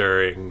slowly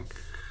stirring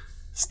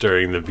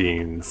the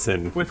beans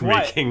and with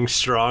what? Making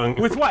strong.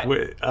 With what?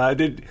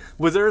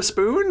 Was there a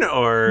spoon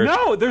or?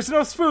 No, there's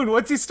no spoon.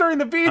 What's he stirring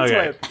the beans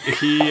with?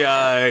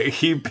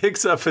 He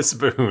picks up a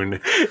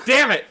spoon.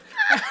 Damn it!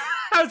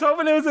 I was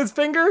hoping it was his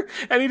finger,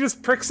 and he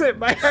just pricks it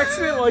by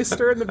accident while he's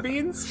stirring the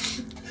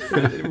beans.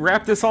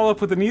 Wrap this all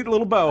up with a neat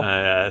little bow.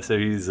 So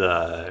he's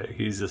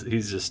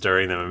just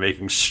stirring them and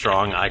making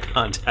strong eye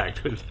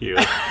contact with you.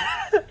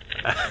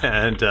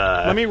 And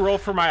let me roll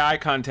for my eye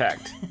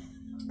contact.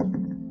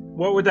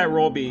 What would that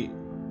roll be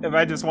if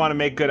I just want to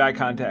make good eye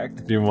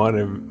contact? Do you want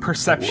to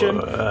perception?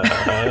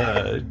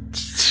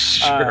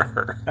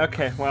 Sure.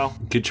 Okay, well,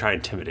 you could try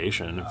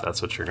intimidation if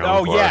that's what you're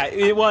going for. Oh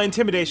yeah, well,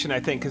 intimidation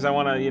I think, because I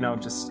want to,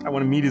 I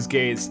want to meet his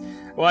gaze.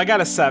 Well, I got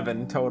a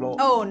 7 total.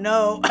 Oh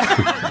no.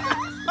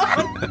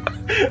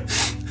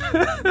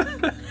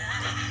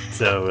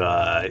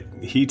 So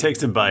he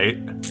takes a bite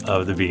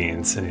of the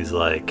beans and he's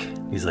like,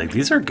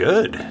 these are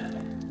good.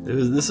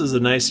 This is a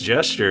nice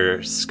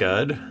gesture,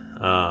 Scud.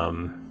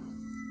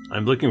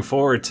 I'm looking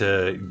forward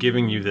to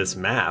giving you this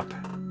map.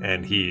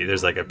 And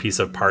there's like a piece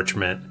of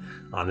parchment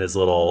on his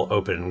little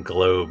open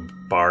globe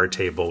bar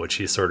table, which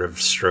he sort of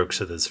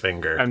strokes with his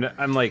finger.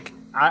 I'm like,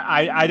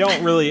 I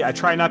don't really, I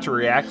try not to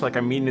react like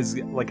I'm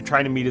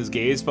trying to meet his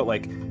gaze, but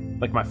like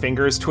my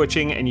finger is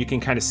twitching and you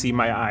can kind of see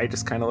my eye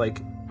just kind of like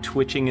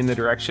twitching in the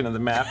direction of the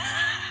map.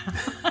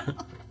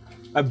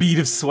 A bead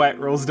of sweat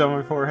rolls down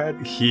my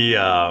forehead. He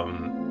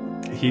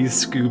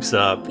scoops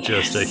up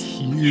just a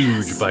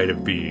huge bite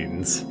of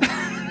beans.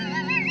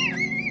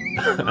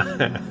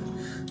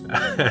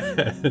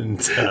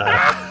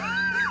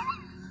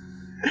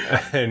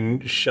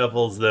 and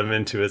shovels them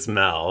into his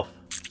mouth.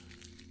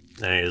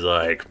 And he's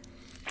like,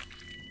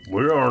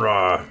 we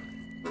are,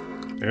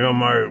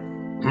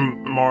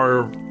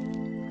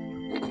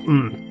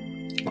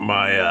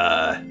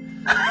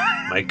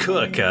 my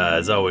cook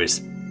is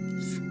always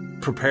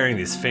preparing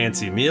these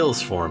fancy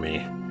meals for me.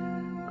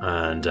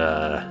 And,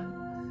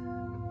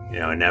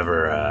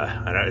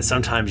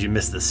 sometimes you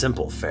miss the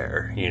simple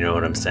fare, you know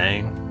what I'm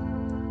saying?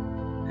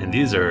 And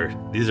these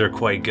are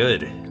quite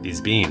good,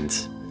 these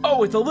beans. Oh,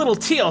 with a little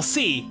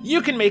TLC,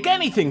 you can make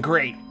anything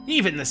great,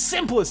 even the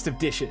simplest of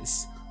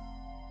dishes.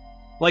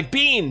 Like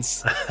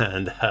beans.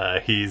 And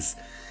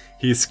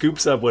he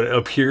scoops up what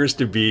appears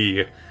to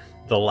be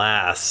the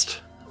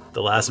last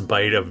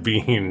bite of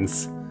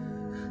beans.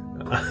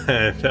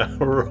 And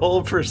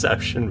roll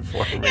perception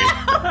for me.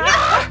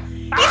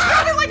 He's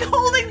probably like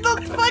holding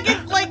the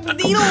fucking like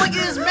needle like in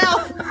his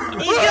mouth.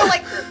 And he's gonna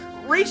like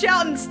reach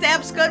out and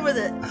stab Scud with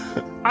it.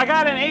 I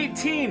got an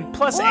 18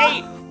 plus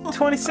 8,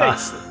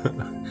 26.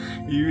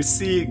 You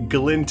see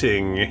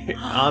glinting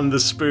on the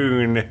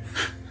spoon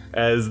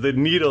as the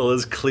needle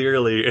is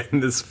clearly in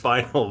this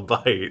final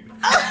bite.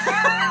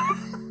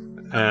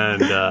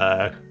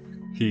 And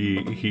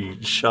he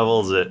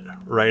shovels it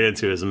right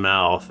into his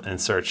mouth and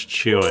starts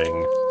chewing.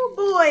 Oh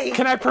boy.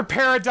 Can I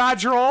prepare a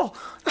dodge roll?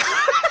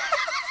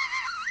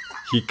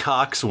 He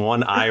cocks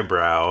one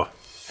eyebrow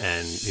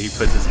and he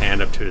puts his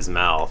hand up to his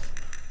mouth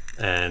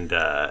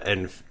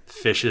and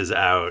fishes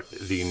out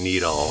the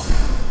needle.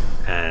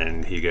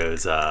 And he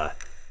goes,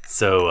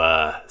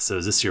 so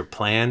is this your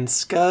plan,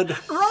 Scud? Run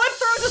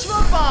through the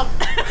smoke bomb!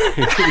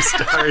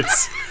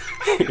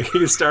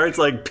 He starts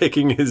like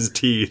picking his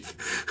teeth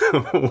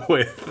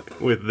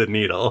with the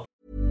needle.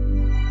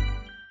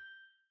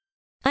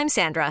 I'm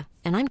Sandra,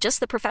 and I'm just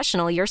the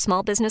professional your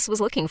small business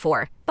was looking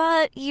for.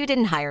 But you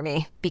didn't hire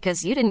me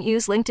because you didn't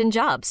use LinkedIn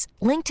Jobs.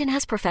 LinkedIn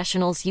has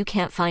professionals you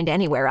can't find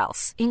anywhere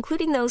else,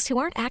 including those who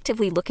aren't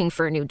actively looking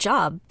for a new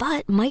job,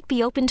 but might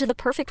be open to the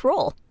perfect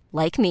role,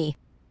 like me.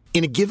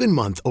 In a given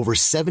month, over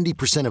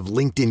 70% of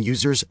LinkedIn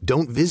users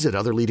don't visit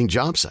other leading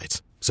job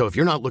sites. So if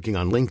you're not looking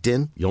on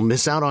LinkedIn, you'll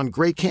miss out on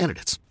great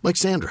candidates like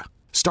Sandra.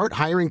 Start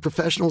hiring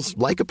professionals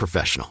like a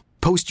professional.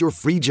 Post your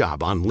free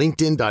job on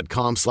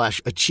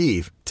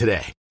linkedin.com/achieve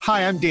today.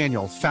 Hi, I'm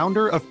Daniel,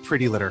 founder of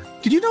Pretty Litter.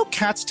 Did you know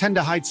cats tend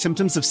to hide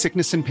symptoms of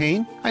sickness and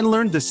pain? I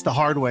learned this the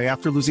hard way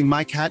after losing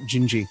my cat,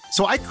 Gingy.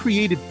 So I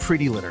created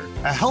Pretty Litter,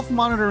 a health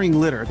monitoring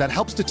litter that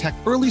helps detect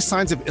early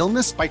signs of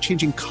illness by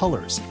changing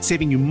colors,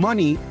 saving you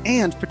money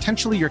and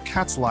potentially your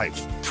cat's life.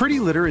 Pretty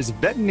Litter is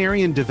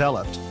veterinarian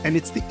developed, and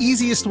it's the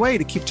easiest way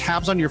to keep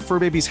tabs on your fur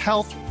baby's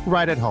health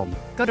right at home.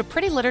 Go to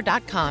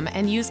prettylitter.com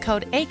and use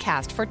code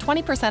ACAST for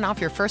 20% off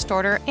your first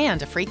order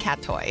and a free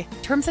cat toy.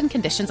 Terms and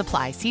conditions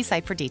apply. See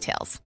site for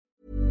details.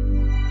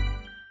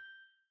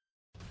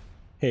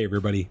 Hey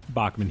everybody,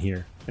 Bachman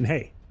here. And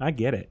hey, I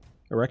get it.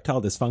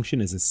 Erectile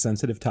dysfunction is a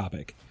sensitive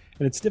topic,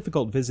 and it's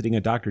difficult visiting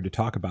a doctor to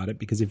talk about it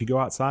because if you go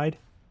outside,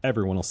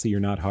 everyone will see you're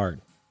not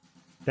hard.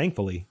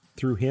 Thankfully,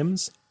 through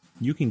Hims,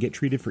 you can get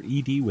treated for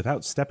ED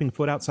without stepping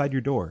foot outside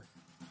your door.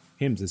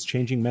 Hims is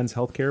changing men's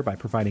healthcare by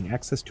providing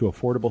access to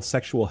affordable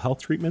sexual health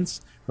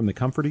treatments from the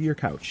comfort of your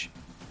couch.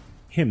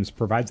 Hims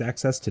provides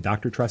access to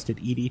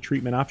doctor-trusted ED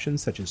treatment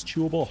options such as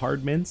chewable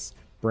hard mints,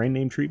 brand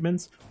name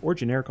treatments, or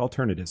generic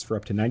alternatives for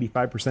up to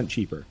 95%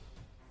 cheaper.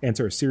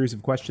 Answer a series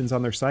of questions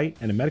on their site,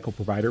 and a medical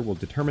provider will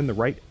determine the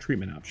right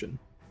treatment option.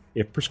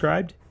 If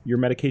prescribed, your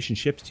medication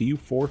ships to you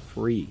for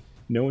free.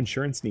 No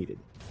insurance needed.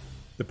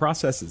 The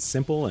process is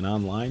simple and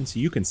online, so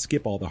you can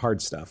skip all the hard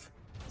stuff.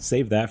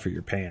 Save that for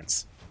your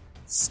pants.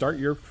 Start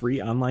your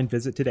free online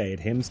visit today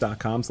at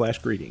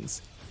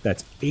hims.com/greetings.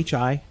 That's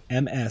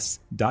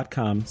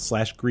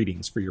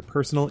HIMS.com/greetings for your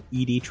personal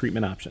ED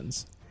treatment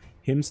options.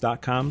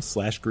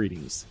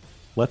 hims.com/greetings.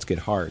 Let's get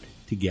hard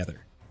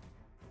together.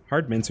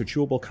 Hard mints are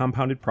chewable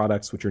compounded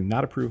products which are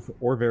not approved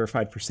or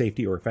verified for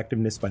safety or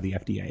effectiveness by the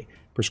FDA.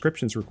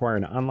 Prescriptions require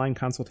an online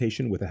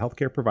consultation with a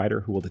healthcare provider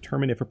who will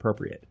determine if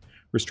appropriate.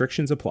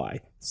 Restrictions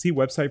apply. See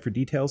website for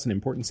details and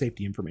important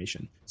safety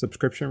information.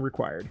 Subscription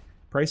required.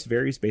 Price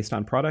varies based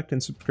on product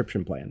and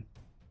subscription plan.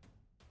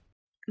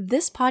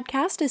 This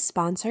podcast is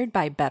sponsored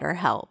by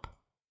BetterHelp.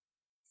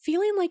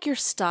 Feeling like you're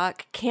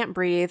stuck, can't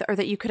breathe, or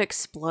that you could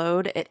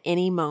explode at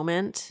any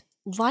moment?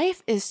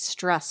 Life is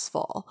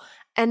stressful.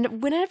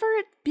 And whenever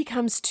it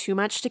becomes too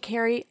much to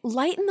carry,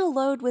 lighten the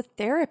load with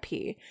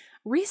therapy.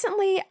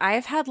 Recently,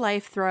 I've had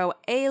life throw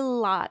a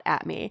lot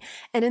at me,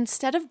 and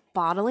instead of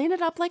bottling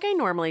it up like I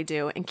normally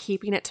do and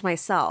keeping it to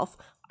myself,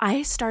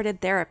 I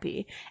started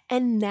therapy,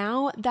 and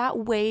now that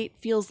weight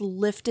feels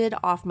lifted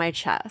off my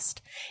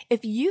chest.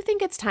 If you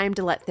think it's time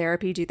to let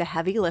therapy do the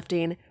heavy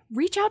lifting,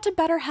 reach out to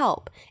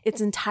BetterHelp. It's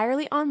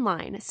entirely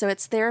online, so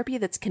it's therapy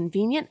that's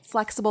convenient,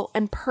 flexible,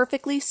 and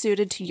perfectly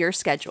suited to your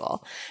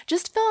schedule.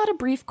 Just fill out a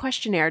brief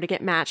questionnaire to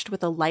get matched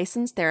with a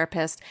licensed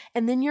therapist,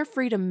 and then you're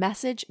free to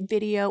message,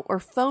 video, or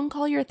phone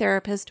call your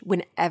therapist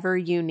whenever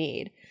you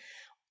need.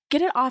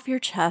 Get it off your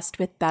chest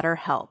with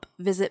BetterHelp.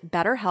 Visit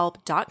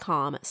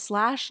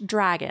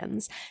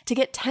betterhelp.com/dragons to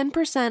get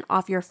 10%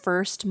 off your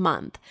first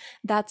month.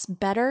 That's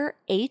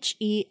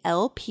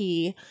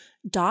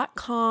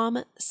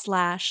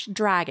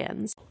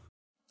betterhelp.com/dragons.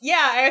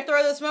 Yeah, I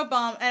throw the smoke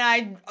bomb,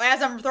 and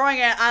as I'm throwing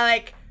it,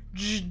 I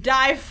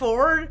dive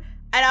forward,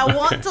 and I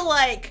want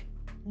to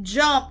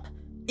jump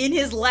in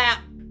his lap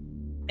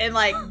and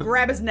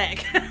grab his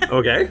neck.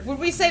 Okay. Would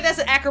we say that's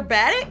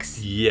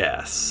acrobatics?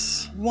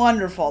 Yes.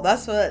 Wonderful.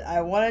 That's what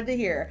I wanted to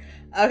hear.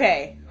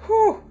 Okay.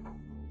 Whew.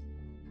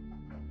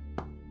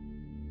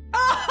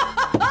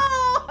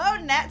 Oh,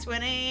 nat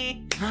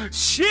 20.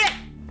 Shit!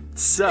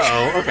 So,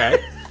 okay.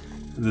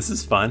 This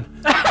is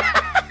fun.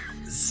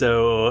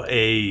 So,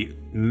 a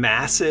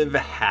massive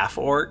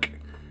half-orc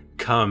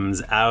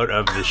comes out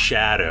of the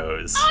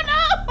shadows. Oh, no!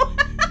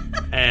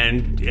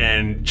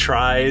 and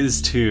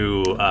tries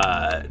to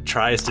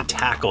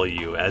tackle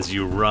you as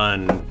you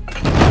run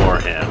for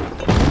him.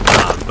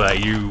 But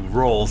you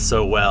roll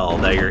so well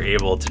that you're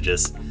able to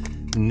just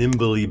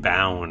nimbly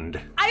bound.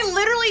 I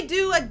literally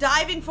do a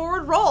diving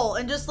forward roll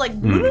and just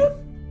bloop.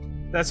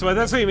 That's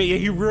what you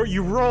mean.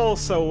 You roll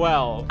so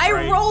well. I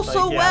right? roll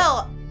so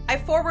well. I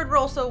forward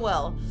roll so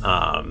well.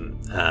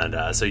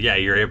 So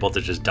you're able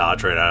to just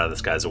dodge right out of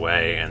this guy's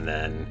way, and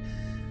then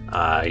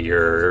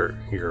you're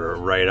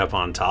right up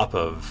on top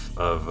of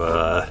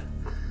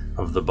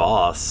the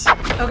boss.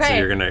 Okay.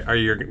 So are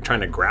you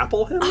trying to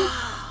grapple him?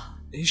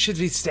 You should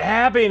be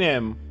stabbing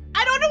him.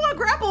 I don't know what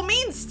grapple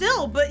means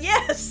still, but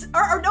yes.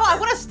 Or no, I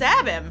want to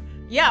stab him.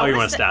 Yeah. You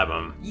want to stab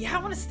him? Yeah, I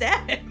want to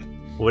stab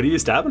him. What are you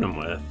stabbing him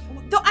with?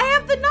 I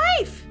have the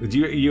knife.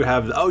 You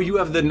have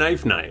the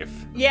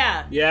knife.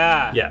 Yeah.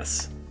 Yeah.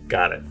 Yes.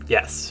 Got it.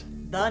 Yes.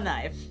 The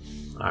knife.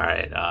 All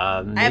right.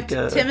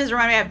 Tim has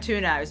reminded me I have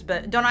two knives,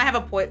 but don't I have the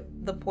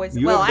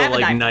poison? You have I have the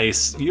a knife.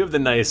 nice. You have the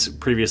nice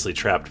previously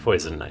trapped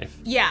poison knife.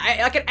 Yeah,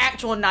 like an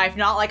actual knife,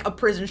 not like a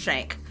prison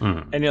shank.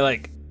 And you're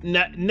like,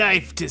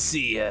 knife to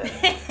see ya.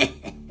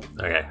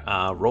 Okay.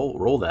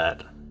 Roll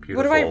that. Beautiful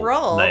what do I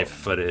roll? Knife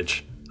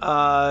footage.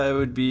 It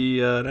would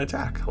be an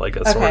attack, like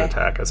a sword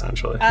attack,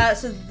 essentially.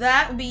 So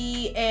that would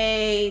be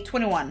a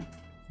 21.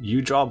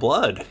 You draw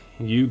blood.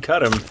 You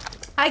cut him.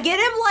 I get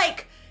him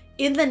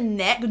in the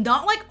neck,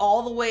 not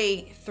all the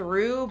way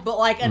through,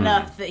 but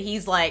enough that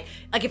he's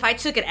if I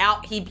took it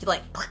out, he'd be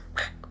like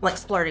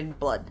splurting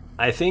blood.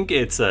 I think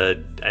a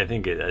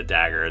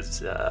dagger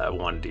is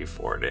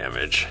 1d4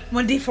 damage.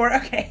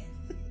 1d4, okay.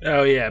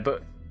 Oh yeah,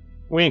 but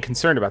we ain't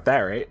concerned about that,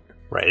 right?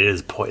 Right, it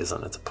is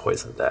poison. It's a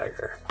poison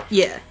dagger.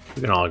 Yeah.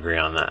 We can all agree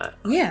on that.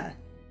 Yeah.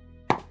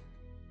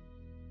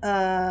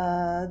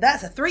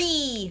 That's a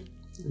 3.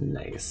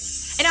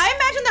 Nice. And I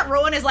imagine that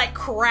Rowan is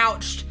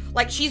crouched.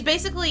 She's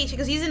basically,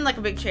 because he's in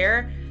a big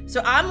chair.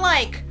 So I'm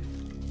I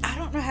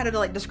don't know how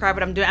to describe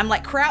what I'm doing. I'm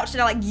crouched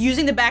and I'm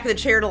using the back of the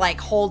chair to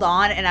hold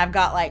on, and I've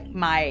got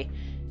my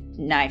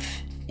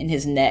knife in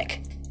his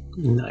neck.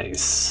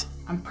 Nice.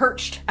 I'm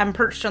perched on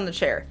the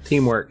chair.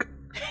 Teamwork.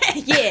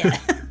 Yeah.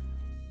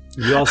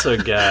 You also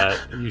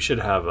you should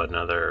have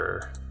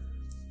another,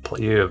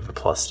 you have a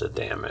plus to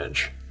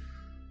damage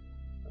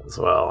as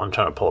well. I'm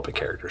trying to pull up a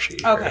character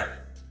sheet Okay. here.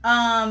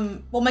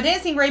 Well, my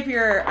dancing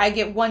rapier, I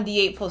get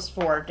 1d8 plus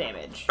 4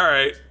 damage. All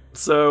right,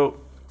 so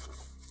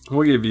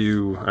we'll give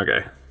you.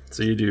 Okay,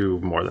 so you do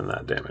more than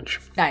that damage.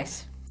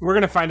 Nice. We're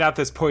gonna find out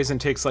this poison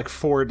takes like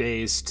 4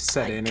 days to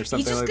set in or something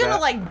He's just like gonna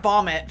that. like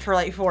bomb it for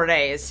like 4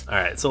 days. All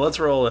right, so let's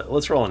roll it.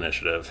 Let's roll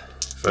initiative,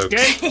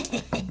 folks.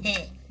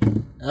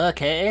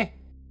 Okay.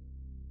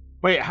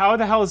 Wait, how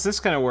the hell is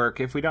this gonna work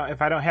if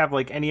I don't have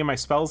like any of my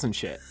spells and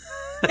shit?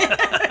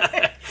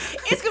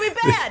 It's gonna be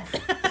bad.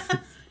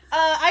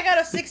 I got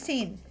a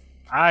 16.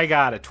 I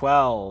got a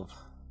 12.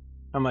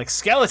 I'm like,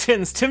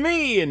 skeletons to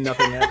me, and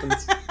nothing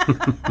happens.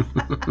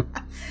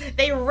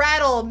 They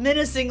rattle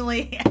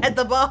menacingly at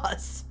the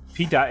boss.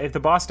 If the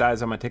boss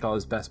dies, I'm gonna take all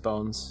his best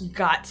bones.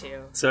 Got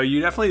to. So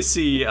you definitely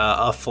see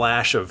a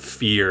flash of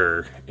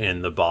fear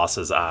in the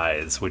boss's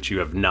eyes, which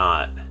you've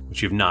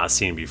not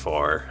seen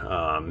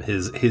before.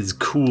 His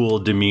cool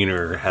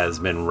demeanor has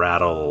been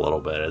rattled a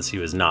little bit as he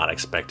was not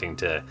expecting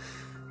to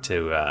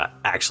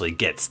actually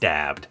get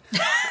stabbed.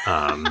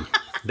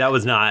 That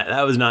was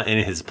not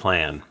in his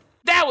plan.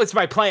 That was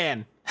my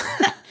plan.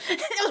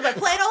 That was my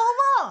plan all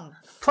along.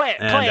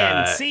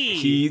 Plan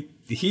C.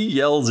 He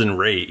yells in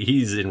rage.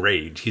 He's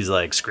enraged. He's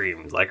like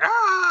screams like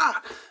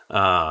ah.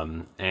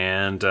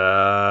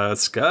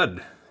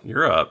 Scud,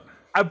 you're up.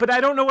 But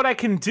I don't know what I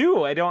can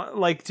do. I don't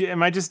like.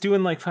 Am I just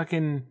doing like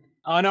fucking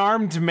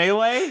unarmed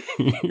melee?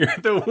 You're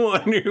the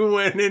one who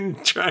went in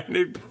trying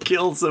to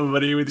kill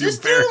somebody with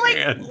just your bare do like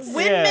hands.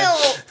 windmill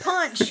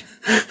punch.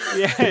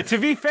 Yeah. To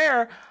be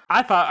fair,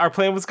 I thought our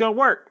plan was gonna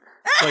work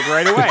like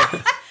right away.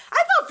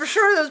 I thought for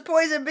sure those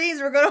poison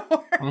beans were gonna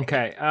work.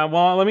 Okay.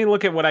 Well, let me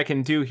look at what I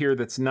can do here.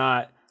 That's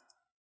not.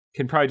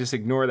 Can probably just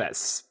ignore that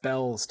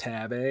spells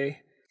tab, eh?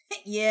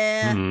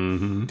 Yeah.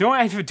 Mm-hmm. Do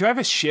I have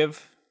a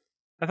shiv?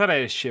 I thought I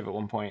had a shiv at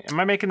one point. Am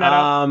I making that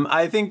up?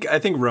 I think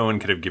Rowan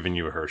could have given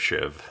you her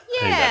shiv.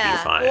 I think that'd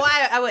be fine. Well,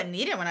 I wouldn't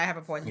need it when I have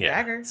a poison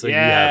dagger. So you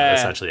have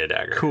essentially a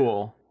dagger.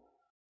 Cool.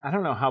 I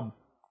don't know how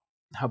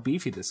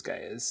beefy this guy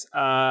is.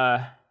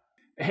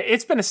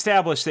 It's been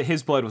established that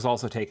his blood was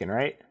also taken,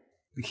 right?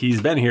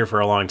 He's been here for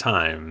a long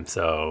time,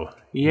 so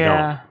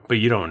yeah. But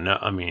you don't know.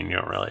 I mean, you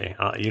don't really.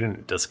 You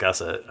didn't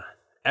discuss it.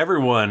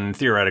 Everyone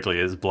theoretically,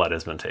 his blood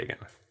has been taken.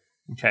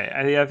 Okay,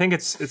 I think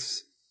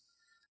it's.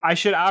 I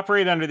should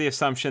operate under the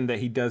assumption that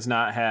he does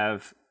not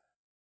have.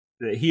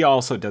 That he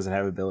also doesn't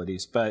have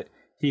abilities, but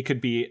he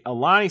could be a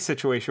Lonnie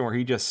situation where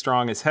he's just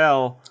strong as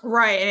hell.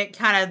 Right, and it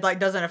kind of like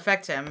doesn't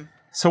affect him.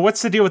 So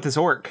what's the deal with this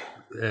orc?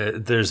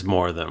 There's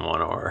more than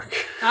one orc.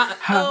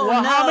 Oh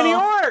well, no! How many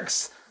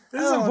orcs?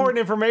 This is important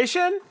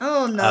information.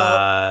 Oh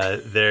no!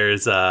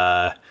 There's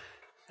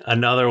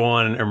another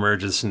one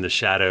emerges from the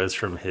shadows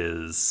from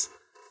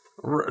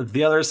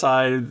the other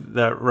side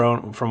that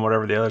Rowan, from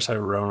whatever the other side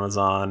of Rowan was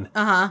on.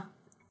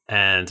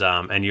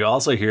 And you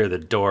also hear the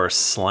door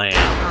slam.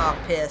 Oh,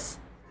 piss!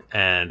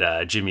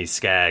 And Jimmy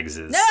Skaggs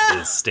is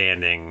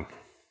standing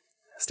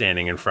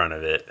in front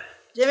of it.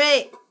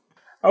 Jimmy.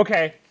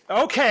 Okay.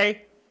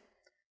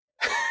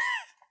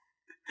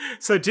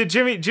 So did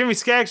Jimmy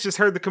Skaggs just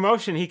heard the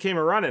commotion? He came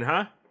a running,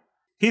 huh?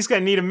 He's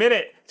gonna need a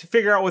minute to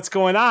figure out what's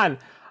going on.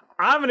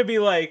 I'm gonna be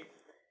like,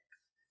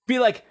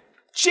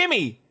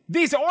 Jimmy,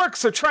 these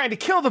orcs are trying to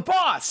kill the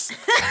boss.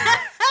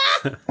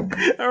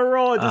 Or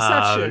roll a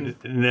deception.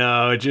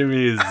 No,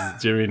 Jimmy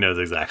knows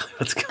exactly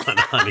what's going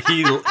on.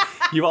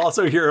 You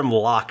also hear him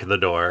lock the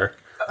door.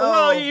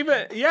 Well,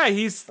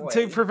 he's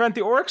to prevent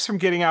the orcs from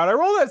getting out. I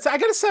rolled it. I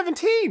got a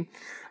 17.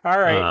 All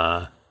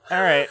right.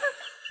 All right.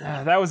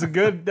 That was a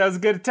good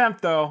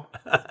attempt, though.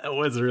 It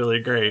was really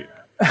great.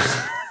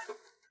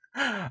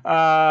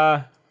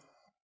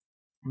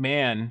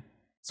 Man.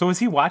 So was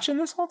he watching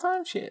this whole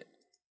time? Shit.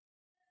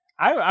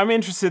 I'm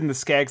interested in the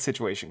Skaggs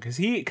situation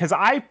because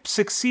I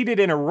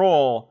succeeded in a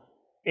roll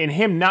in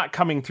him not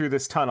coming through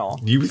this tunnel.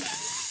 You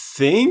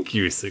think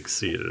you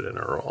succeeded in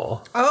a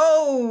roll?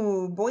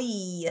 Oh boy!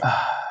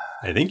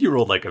 I think you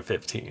rolled like a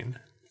 15.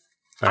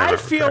 I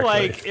feel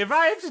correctly. Like if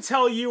I have to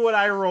tell you what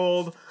I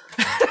rolled,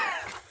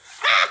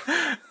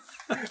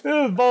 this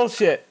is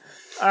bullshit.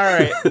 All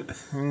right,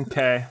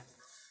 okay.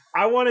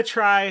 I want to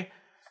try.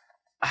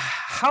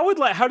 How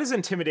does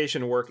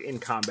intimidation work in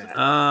combat?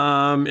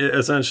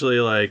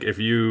 Essentially, like if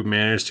you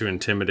manage to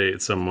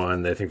intimidate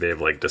someone, they think they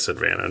have like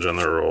disadvantage on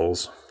their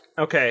rolls.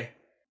 Okay,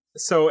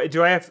 so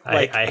do I have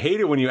like? I hate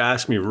it when you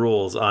ask me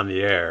rules on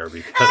the air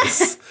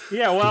because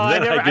yeah, well, I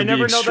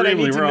never know that I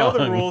need to know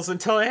the rules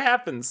until it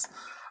happens.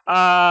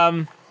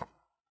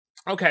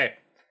 Okay,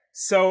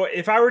 so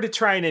if I were to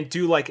try and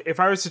do like, if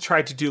I was to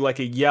try to do like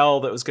a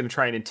yell that was going to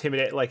try and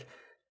intimidate, like.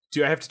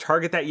 Do I have to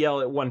target that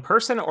yell at one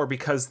person, or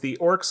because the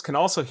orcs can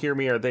also hear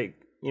me, or they,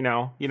 you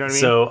know what I mean?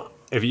 So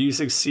if you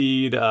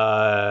succeed,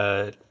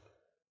 they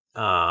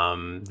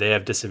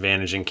have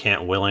disadvantage and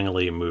can't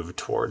willingly move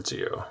towards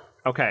you.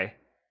 Okay,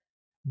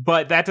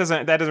 but that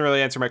doesn't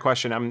really answer my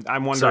question.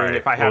 I'm wondering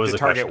if I have to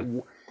target,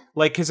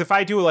 like, because if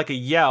I do like a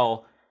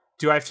yell,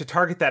 do I have to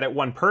target that at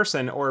one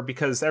person, or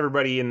because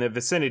everybody in the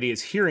vicinity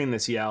is hearing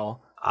this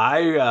yell?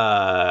 I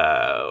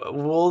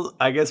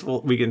guess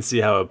we can see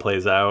how it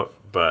plays out,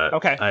 but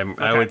Okay.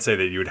 I would say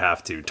that you would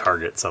have to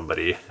target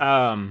somebody.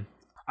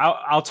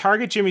 I'll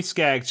target Jimmy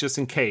Skaggs just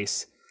in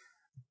case.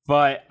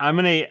 But I'm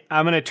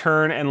gonna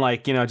turn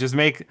and just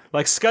make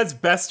like Scud's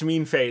best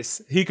mean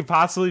face he could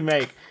possibly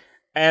make,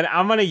 and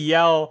I'm gonna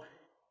yell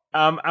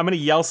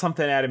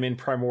something at him in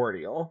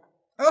Primordial.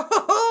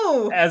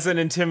 Oh! As an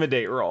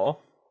intimidate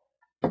roll.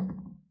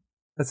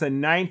 That's a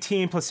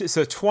 19 plus 2,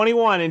 so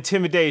 21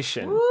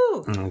 intimidation.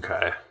 Woo.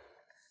 Okay.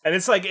 And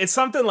it's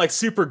something like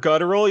super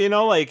guttural,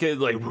 like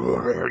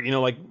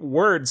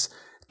words,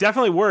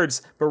 definitely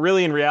words, but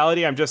really in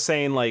reality, I'm just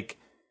saying like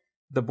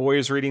the boy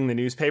is reading the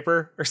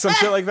newspaper or some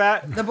shit like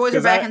that. The boys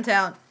are back in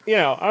town.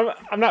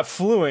 I'm not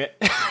fluent,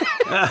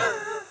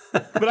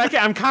 but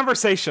I'm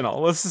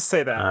conversational. Let's just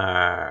say that.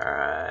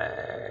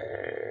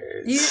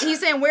 He's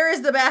saying, "Where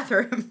is the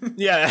bathroom?"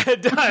 Yeah,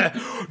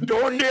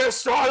 ¿Dónde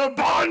está el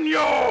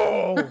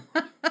baño?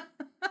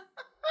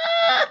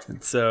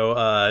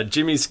 So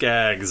Jimmy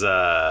Skaggs,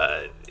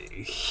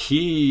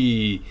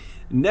 he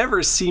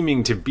never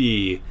seeming to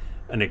be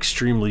an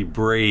extremely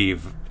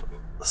brave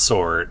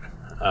sort.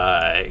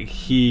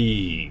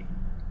 He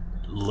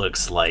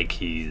looks like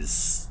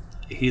his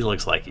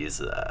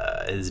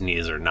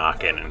knees are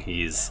knocking and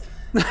he's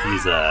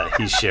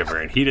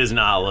shivering. He does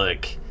not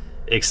look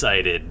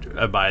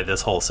excited by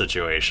this whole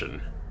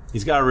situation.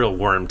 He's got a real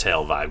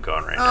Wormtail vibe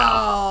going right now.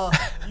 Oh,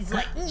 he's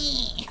like,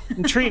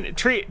 treating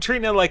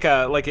it like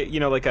a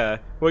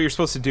what you're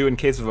supposed to do in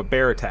case of a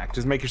bear attack.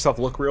 Just make yourself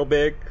look real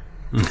big.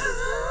 Or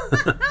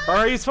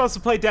are you supposed to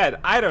play dead?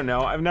 I don't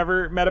know. I've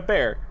never met a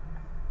bear.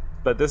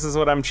 But this is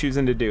what I'm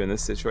choosing to do in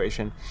this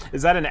situation.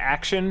 Is that an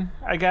action,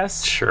 I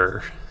guess?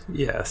 Sure.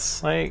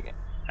 Yes. Like,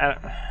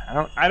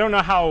 I don't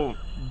know how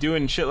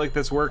doing shit like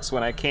this works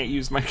when I can't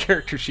use my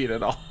character sheet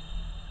at all.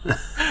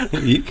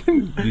 You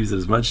can use it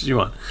as much as you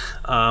want.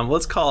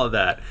 Let's call it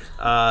that.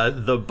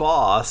 The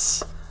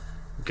boss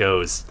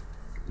goes.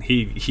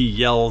 He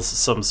yells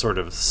some sort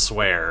of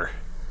swear,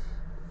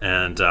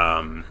 and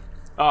oh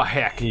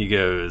heck, he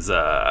goes,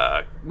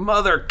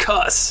 "Mother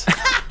cuss."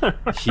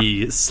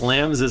 He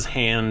slams his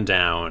hand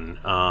down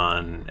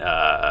on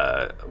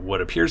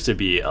what appears to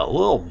be a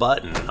little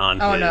button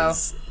on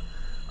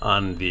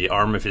on the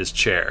arm of his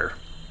chair.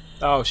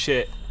 Oh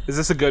shit. Is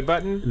this a good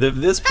button?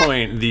 At this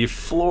point, the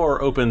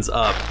floor opens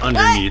up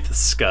underneath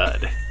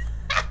Scud.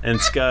 And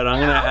Scud, I'm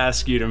going to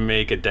ask you to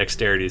make a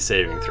dexterity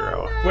saving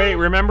throw. Wait,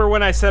 remember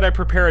when I said I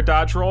prepare a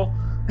dodge roll?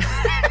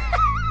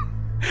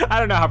 I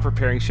don't know how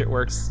preparing shit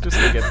works. Just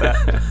forget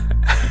that.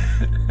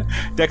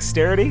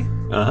 Dexterity?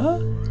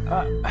 Uh-huh.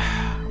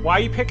 Why are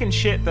you picking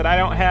shit that I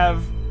don't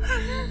have?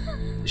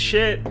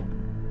 Shit.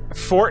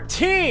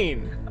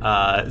 14!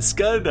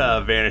 Scud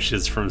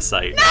vanishes from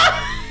sight.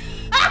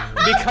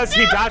 Because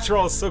he dodge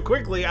rolls so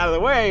quickly out of the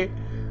way.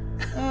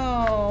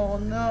 Oh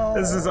no.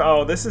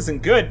 This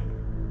isn't good.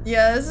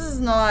 Yeah, this is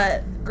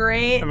not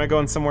great. Am I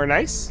going somewhere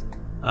nice?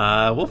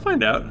 We'll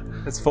find out.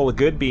 It's full of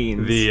good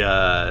beans.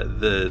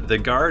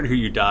 The guard who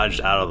you dodged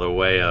out of the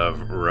way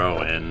of,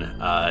 Rowan,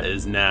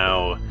 has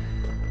now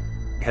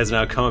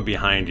come up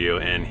behind you,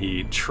 and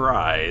he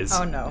tries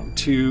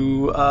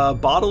to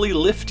bodily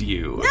lift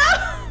you. No!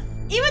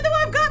 Even though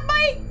I've got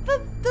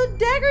the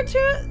dagger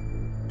to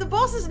the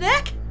boss's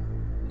neck?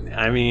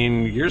 I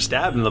mean, you're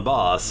stabbing the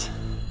boss.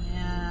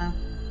 Yeah.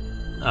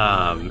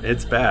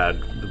 It's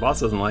bad. The boss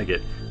doesn't like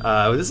it.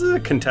 This is a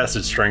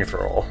contested strength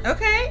roll.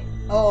 Okay.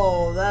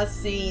 Oh,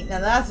 that's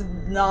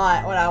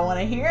not what I want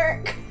to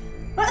hear.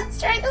 My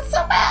strength is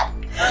so bad.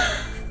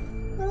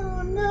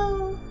 Oh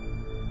no.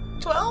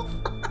 12?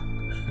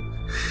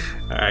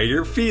 Alright,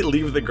 your feet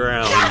leave the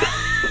ground.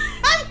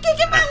 I'm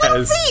kicking my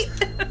little feet.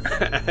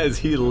 As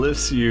he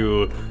lifts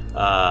you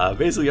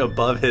basically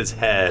above his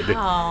head.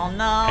 Oh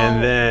no.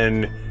 And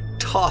then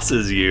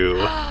tosses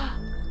you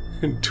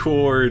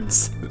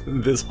towards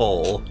this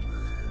hole.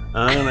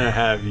 I'm gonna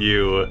have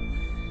you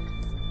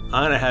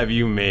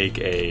make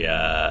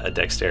a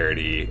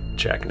dexterity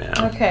check now.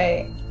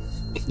 Okay.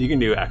 You can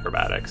do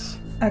acrobatics.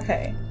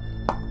 Okay.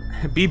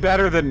 Be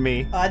better than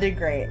me. Oh, I did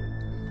great.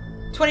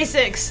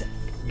 26.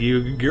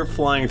 You're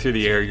flying through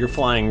the air. You're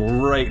flying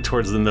right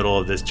towards the middle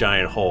of this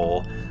giant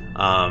hole.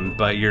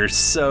 But you're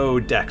so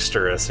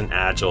dexterous and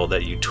agile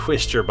that you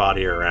twist your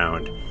body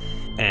around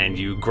and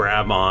you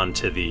grab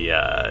onto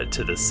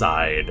the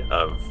side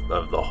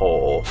of the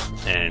hole,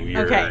 and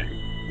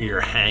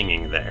you're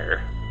hanging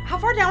there. How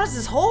far down does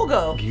this hole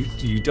go?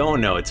 You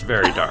don't know. It's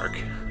very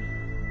dark.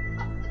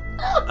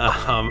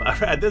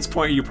 At this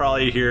point, you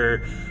probably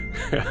hear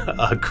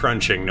a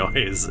crunching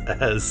noise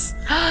as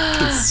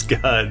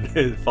Scud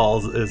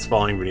is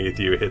falling beneath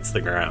you, hits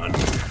the ground.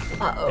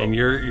 Uh-oh. And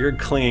you're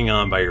clinging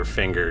on by your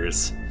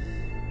fingers,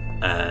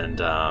 and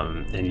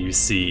you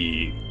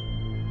see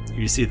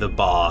the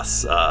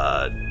boss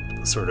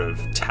sort of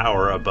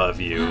tower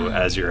above you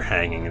as you're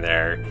hanging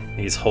there.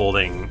 He's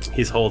holding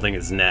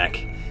his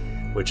neck,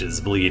 which is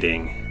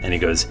bleeding, and he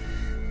goes,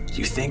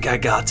 "You think I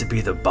got to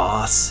be the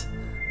boss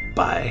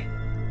by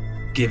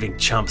giving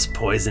chumps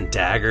poison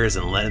daggers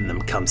and letting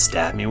them come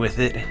stab me with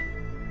it?"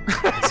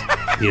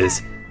 He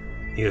goes,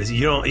 He goes,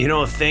 you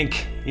don't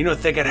think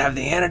I'd have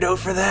the antidote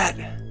for that?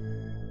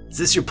 Is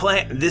this your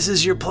plan? This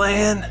is your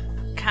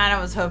plan? Kind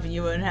of was hoping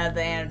you wouldn't have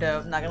the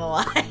antidote, not gonna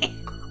lie.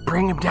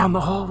 Bring him down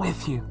the hole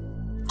with you.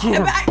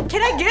 Can I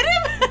get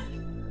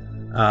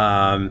him?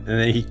 And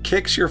then he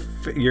kicks your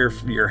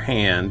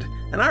hand,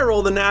 and I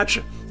roll the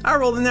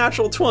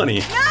natural 20.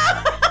 No!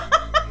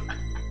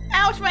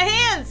 Ouch, my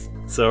hands!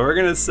 So we're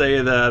gonna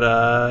say that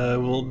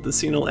the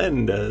scene will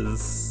end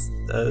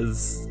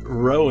as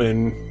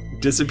Rowan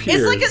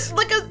disappears. It's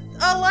like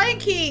a Lion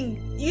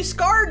King. You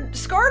scarred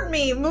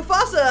me,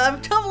 Mufasa.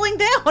 I'm tumbling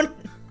down.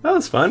 That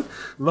was fun.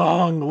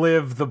 Long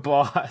live the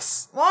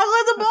boss. Long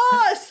live the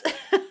boss.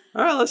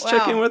 All right, let's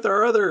check in with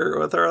our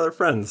other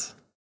friends.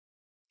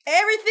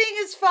 Everything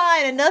is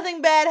fine and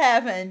nothing bad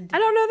happened. I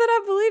don't know that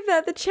I believe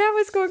that. The chat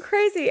was going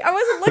crazy. I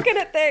wasn't looking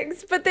at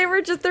things, but they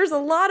were just, there's a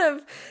lot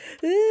of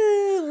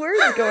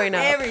words going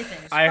up.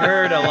 Everything's I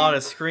heard a lot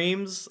of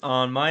screams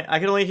on my... I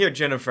could only hear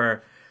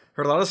Jennifer.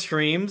 Heard a lot of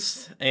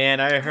screams,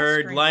 and I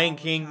heard Lion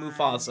King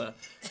Mufasa.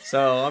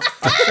 So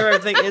I'm sure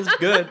everything is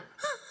good.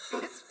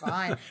 It's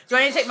fine. Do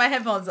I need to take my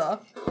headphones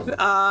off? No,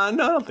 I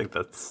don't think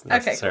that's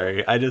necessary.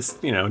 Okay, cool. I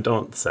just,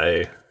 don't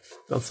say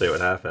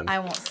what happened. I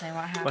won't say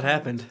what happened. What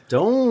happened?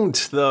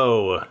 Don't,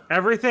 though.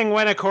 Everything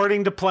went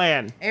according to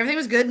plan. Everything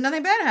was good and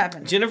nothing bad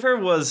happened. Jennifer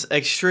was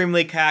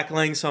extremely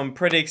cackling, so I'm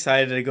pretty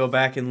excited to go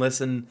back and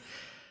listen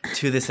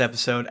to this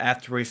episode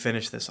after we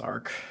finish this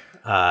arc.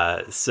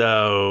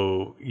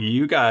 So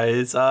you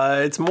guys,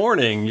 it's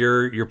morning.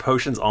 Your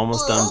potion's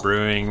almost done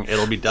brewing.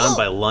 It'll be done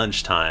by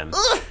lunchtime.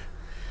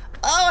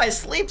 Oh, I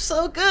sleep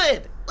so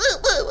good.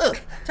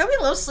 Toby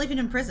loves sleeping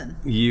in prison.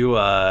 You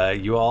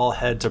all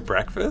head to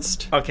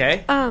breakfast.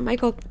 Okay.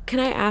 Michael, can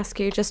I ask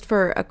you just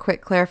for a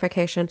quick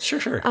clarification?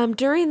 Sure.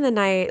 During the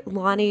night,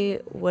 Lonnie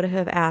would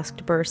have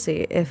asked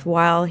Bercy if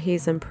while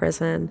he's in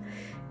prison,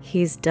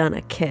 he's done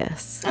a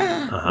kiss.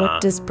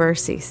 What does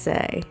Bercy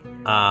say?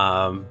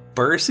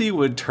 Bercy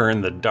would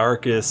turn the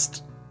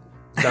darkest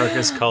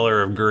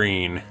color of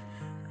green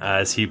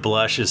as he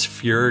blushes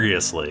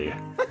furiously,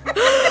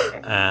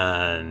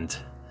 and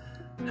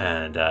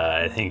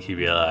I think he'd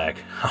be like,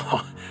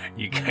 "Oh,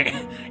 you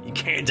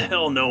can't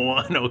tell no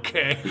one,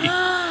 okay?"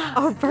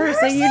 Oh,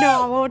 Bercy,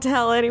 I won't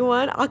tell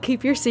anyone. I'll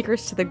keep your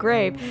secrets to the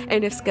grave,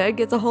 and if Scud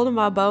gets a hold of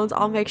my bones,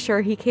 I'll make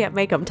sure he can't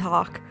make them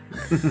talk.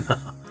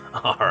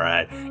 All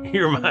right,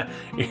 you're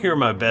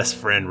my best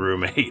friend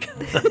roommate.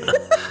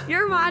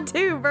 You're mine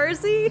too,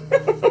 Bercy.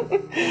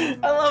 I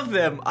love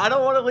them. I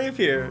don't want to leave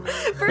here.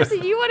 Bercy,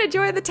 you want to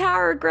join the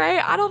Tower of Grey?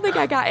 I don't think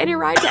I got any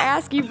right to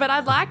ask you, but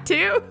I'd like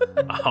to.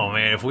 Oh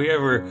man, if we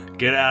ever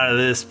get out of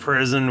this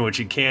prison, which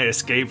you can't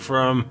escape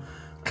from,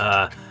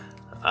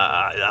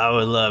 I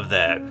would love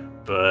that.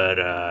 But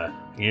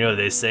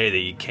they say that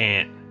you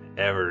can't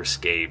ever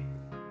escape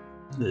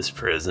this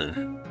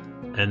prison.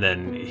 And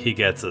then he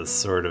gets a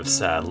sort of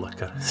sad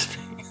look on his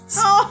face.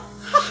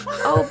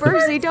 Oh,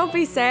 Bercy, don't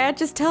be sad.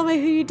 Just tell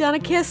me who you done a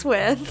kiss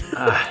with.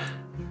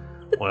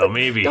 Well,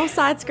 maybe. Don't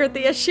side skirt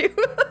the issue.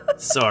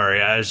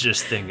 Sorry, I was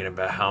just thinking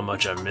about how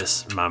much I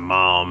miss my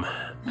mom.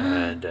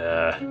 And,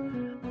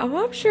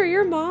 Oh, I'm sure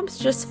your mom's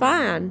just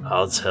fine.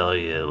 I'll tell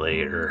you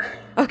later.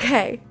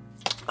 Okay.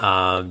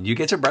 You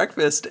get to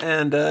breakfast,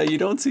 and you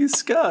don't see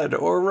Scud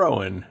or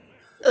Rowan.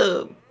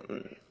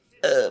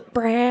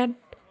 Brad.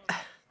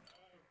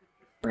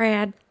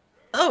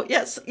 Oh,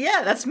 yes.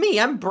 Yeah, that's me.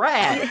 I'm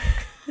Brad.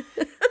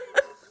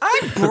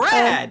 I'm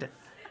Brad.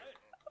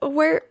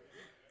 Where's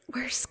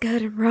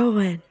Scud and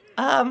Rowan?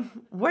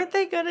 Weren't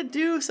they gonna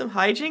do some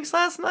hijinks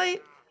last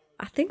night?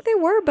 I think they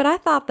were, but I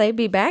thought they'd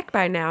be back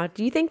by now.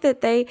 Do you think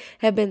that they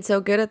have been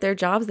so good at their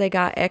jobs they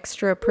got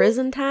extra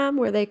prison time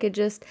where they could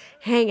just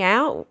hang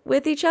out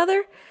with each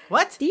other?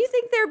 What? Do you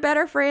think they're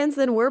better friends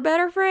than we're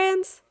better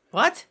friends?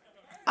 What?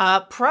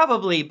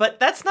 Probably, but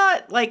that's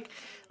not like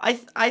I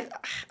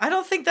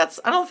don't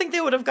think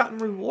they would have gotten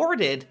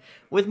rewarded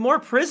with more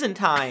prison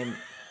time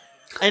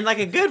in like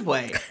a good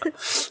way.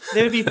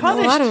 They would be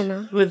punished I don't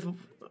know. with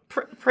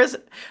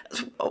prison.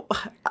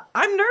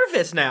 I'm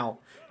nervous now.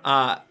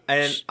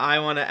 And I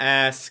want to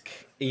ask,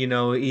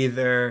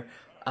 either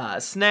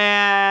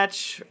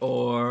Snatch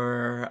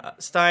or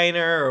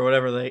Steiner or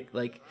whatever,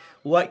 like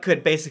what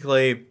could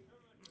basically,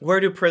 where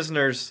do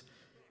prisoners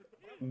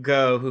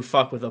go who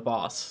fuck with a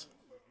boss?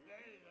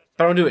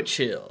 But don't do it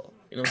chill.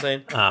 You know what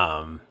I'm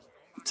saying?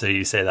 So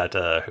you say that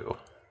to who?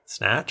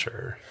 Snatch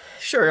or?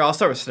 Sure, I'll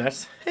start with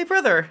Snatch. Hey,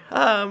 brother.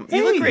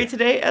 You look great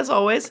today, as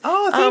always.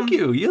 Oh, thank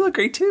you. You look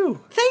great,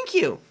 too. Thank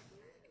you.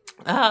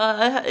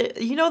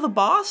 You know the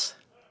boss?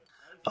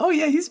 Oh,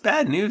 yeah, he's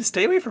bad news.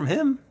 Stay away from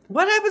him.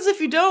 What happens if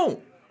you don't?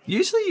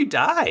 Usually you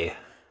die.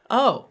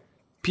 Oh.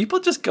 People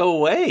just go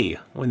away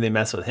when they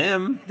mess with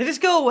him. They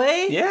just go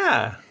away?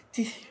 Yeah.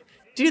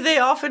 Do they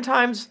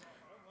oftentimes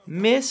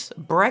miss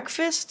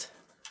breakfast?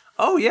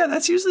 Oh, yeah,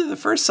 that's usually the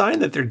first sign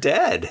that they're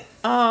dead.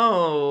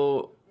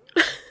 Oh,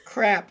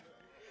 crap.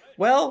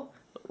 Well,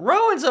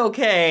 Rowan's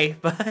okay,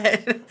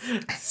 but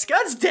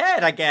Scud's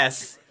dead, I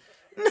guess.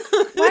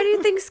 Why do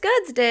you think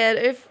Scud's dead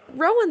if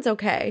Rowan's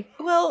okay?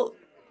 Well,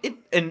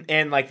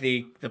 and like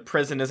the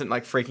prison isn't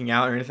like freaking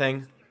out or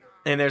anything.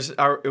 And there's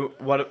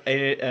what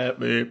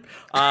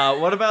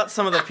about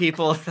some of the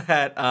people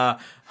that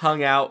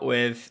hung out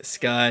with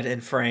Scud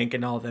and Frank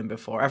and all of them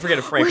before? I forget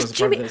if Frank was a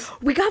part of this.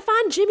 We gotta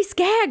find Jimmy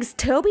Skaggs.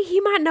 Toby,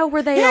 he might know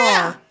where they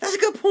Yeah, are. that's a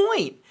good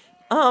point.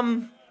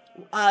 My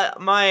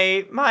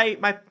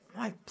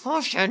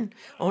potion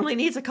only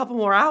needs a couple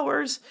more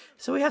hours,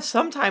 so we have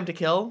some time to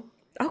kill.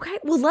 Okay,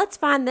 well, let's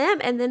find them,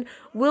 and then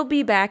we'll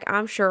be back,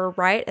 I'm sure,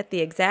 right at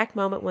the exact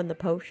moment when the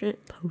potion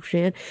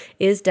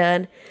is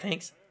done.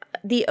 Thanks.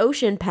 The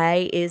ocean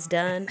pay is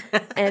done,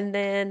 and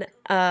then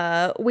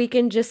we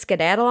can just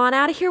skedaddle on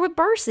out of here with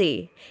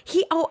Bercy.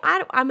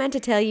 I meant to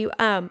tell you,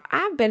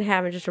 I've been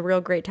having just a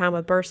real great time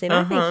with Bercy, and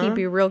I think he'd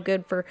be real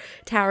good for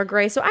Tower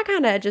Grey. So I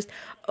kind of just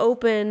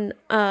open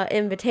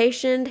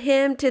invitationed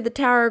him to the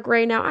Tower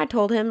Grey. Now, I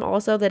told him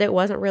also that it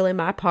wasn't really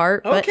my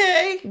part, but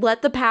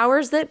let the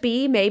powers that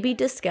be maybe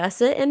discuss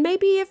it, and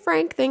maybe if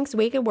Frank thinks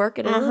we can work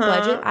it into the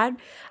budget,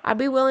 I'd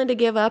be willing to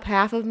give up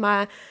half of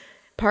my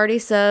party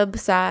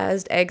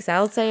sub-sized egg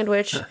salad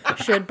sandwich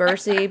should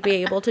Bercy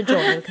be able to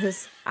join,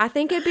 because I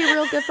think it'd be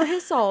real good for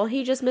his soul.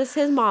 He just missed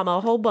his mama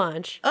a whole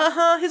bunch.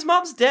 His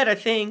mom's dead, I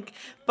think,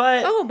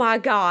 but... Oh my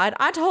God,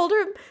 I told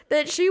her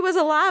that she was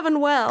alive and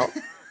well.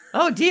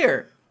 Oh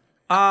dear.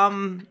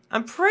 I'm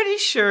pretty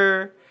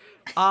sure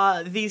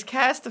these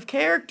cast of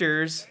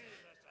characters...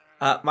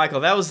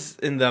 Michael, that was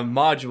in the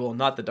module,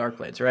 not the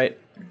Darkblades, right?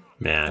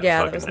 Man,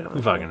 Yeah,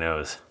 who fucking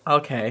knows?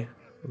 Okay.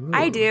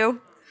 I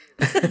do.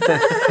 Do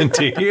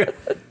you?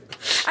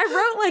 I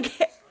wrote like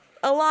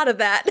a lot of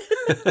that.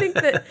 I think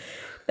that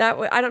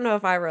I don't know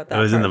if I wrote that.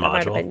 It was part. in the That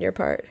might have module. been your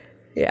part.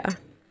 Yeah.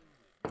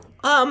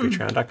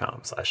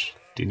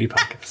 Patreon.com/DD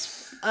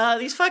podcast.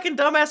 These fucking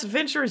dumbass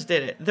adventurers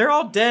did it. They're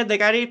all dead. They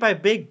got eaten by a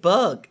big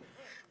bug.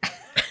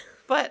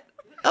 But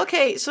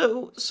okay,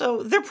 so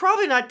they're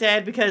probably not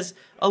dead because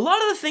a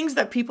lot of the things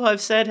that people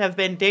have said have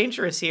been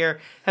dangerous here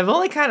have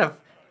only kind of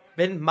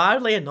been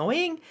mildly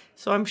annoying.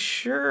 So I'm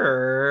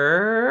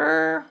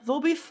sure they'll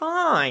be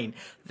fine.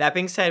 That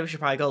being said, we should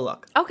probably go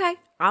look. Okay,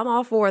 I'm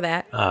all for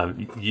that.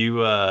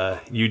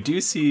 You do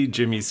see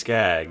Jimmy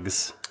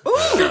Skaggs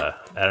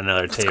at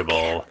another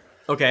table.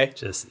 Okay.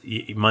 Just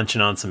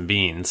munching on some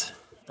beans.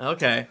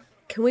 Okay.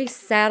 Can we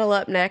saddle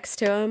up next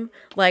to him?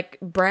 Like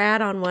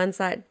Brad on one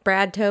side,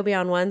 Toby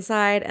on one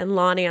side, and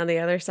Lonnie on the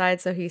other side,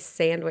 so he's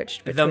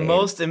sandwiched between. The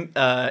most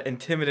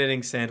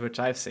intimidating sandwich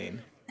I've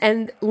seen.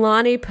 And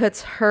Lonnie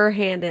puts her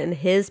hand in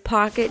his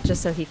pocket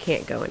just so he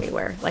can't go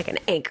anywhere, like an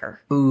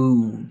anchor.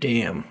 Ooh,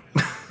 damn.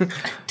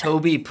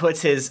 Toby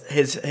puts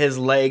his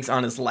legs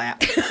on his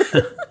lap.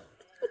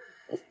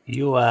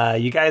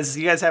 You guys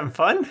having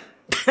fun?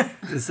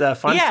 Is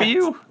fun for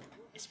you?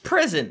 It's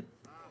prison.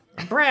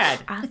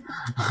 Brad.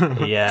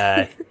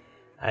 Yeah,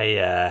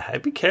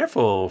 I'd be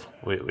careful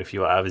if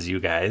I was you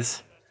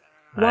guys.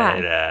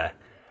 Why?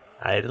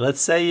 Let's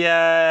say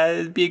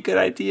it'd be a good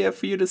idea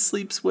for you to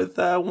sleep with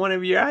one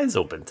of your eyes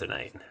open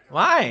tonight.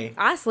 Why?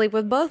 I sleep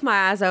with both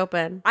my eyes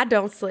open. I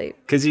don't sleep.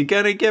 Cause you're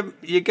gonna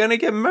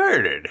get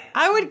murdered.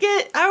 I would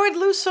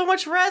lose so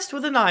much rest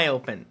with an eye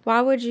open.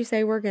 Why would you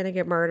say we're gonna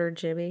get murdered,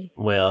 Jimmy?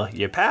 Well,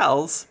 your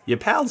pals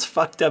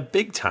fucked up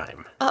big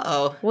time.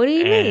 Uh-oh. What do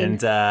you mean?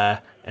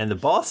 And the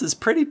boss is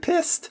pretty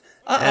pissed.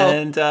 Uh-oh.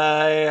 And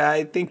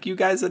I think you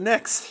guys are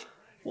next.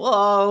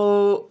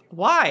 Whoa!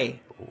 Why?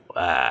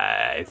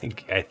 I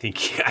think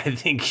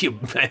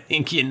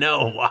you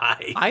know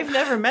why. I've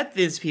never met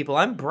these people.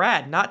 I'm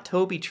Brad, not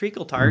Toby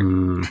Treacletart.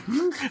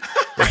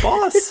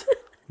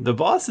 The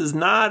boss is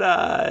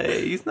not.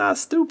 He's not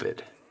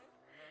stupid.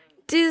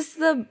 Does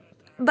the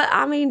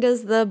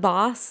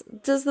boss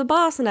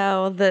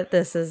know that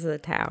this is the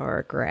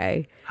Tower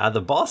Grey?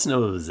 The boss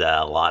knows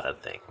a lot of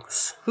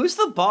things. Who's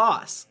the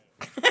boss?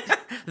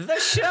 The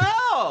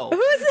show.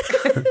 Who's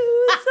the boss?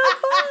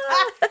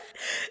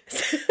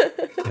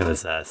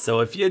 So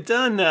if you're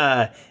done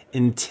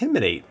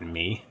intimidating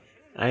me,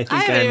 I think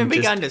I haven't I'm even just...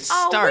 begun to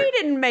start. Oh, we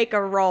didn't make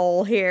a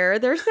roll here.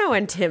 There's no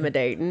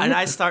intimidating. And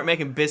I start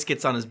making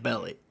biscuits on his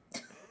belly.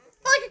 Like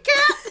a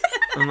cat.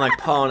 I'm like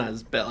pawing on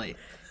his belly.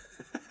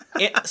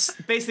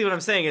 Basically, what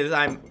I'm saying is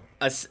I'm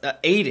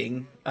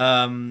aiding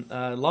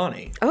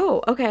Lonnie.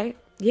 Oh, okay.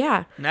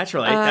 Yeah.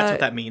 Naturally, that's what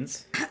that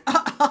means.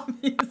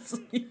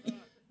 Obviously.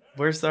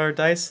 Where's our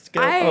dice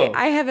go?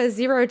 I have a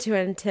 0 to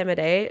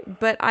intimidate,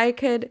 but I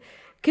could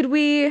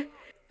we?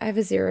 I have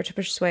a 0 to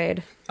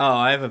persuade. Oh,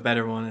 I have a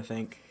better one, I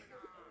think.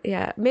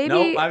 Yeah, maybe.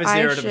 Nope, I have a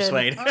 0 to should...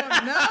 persuade. Oh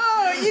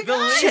no, you The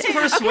least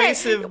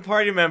persuasive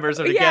party members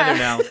are together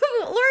now. We're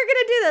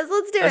gonna do this.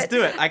 Let's do it. Let's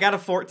do it. I got a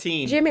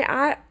 14. Jimmy,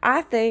 I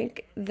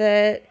think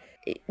that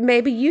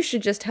maybe you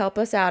should just help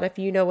us out if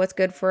you know what's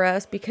good for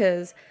us,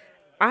 because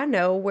I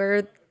know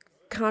where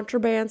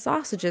contraband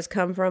sausages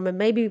come from, and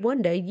maybe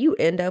one day you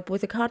end up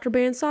with a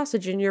contraband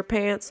sausage in your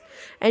pants,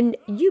 and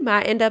you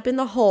might end up in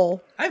the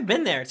hole. I've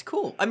been there. It's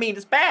cool. I mean,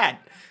 it's bad.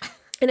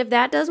 And if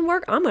that doesn't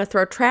work, I'm going to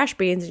throw trash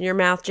beans in your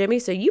mouth, Jimmy,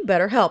 so you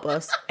better help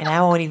us. And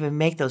I won't even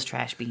make those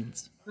trash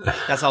beans.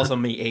 That's also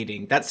me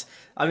aiding.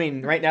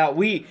 Right now,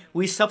 we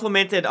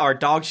supplemented our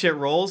dog shit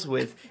rolls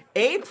with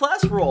A+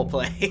 role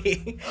play.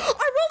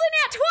 I rolled a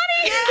nat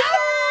 20!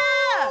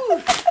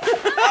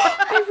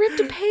 I ripped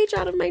a page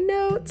out of my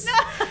notes.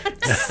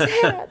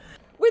 Sad.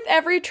 With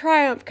every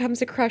triumph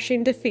comes a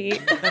crushing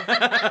defeat.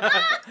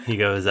 He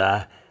goes,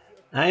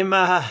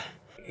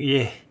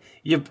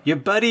 your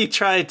buddy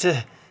tried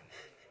to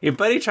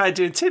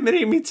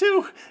intimidate me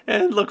too,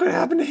 and look what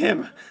happened to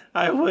him.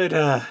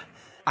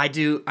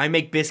 I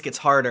make biscuits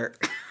harder.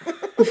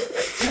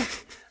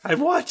 I'd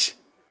watch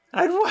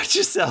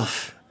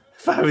yourself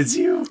if I was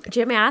you.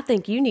 Jimmy, I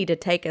think you need to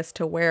take us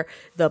to where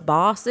the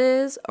boss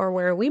is, or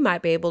where we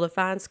might be able to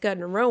find Scud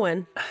and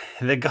Rowan.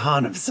 They're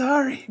gone, I'm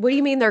sorry. What do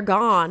you mean they're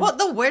gone?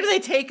 Well, where do they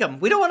take them?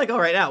 We don't want to go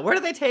right now. Where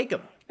do they take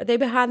them? Are they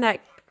behind that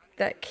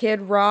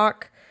Kid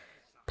Rock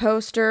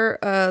poster,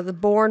 the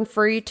Born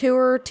Free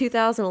Tour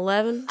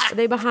 2011? Are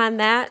they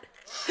behind that?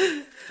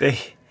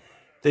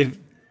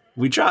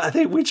 We dropped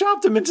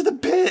them into the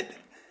pit.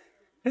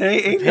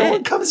 Ain't no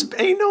one comes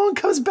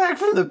back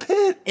from the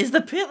pit. Is the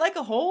pit like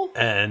a hole?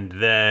 And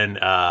then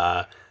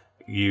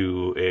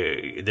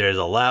there's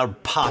a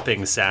loud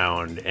popping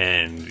sound,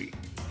 and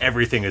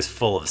everything is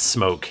full of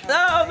smoke.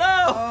 No!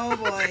 Oh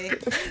boy.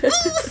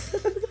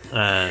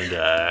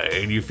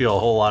 And you feel a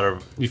whole lot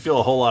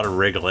of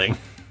wriggling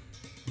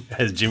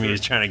as Jimmy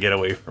is trying to get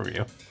away from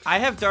you. I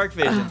have dark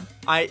vision.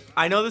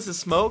 I know this is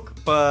smoke,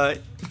 but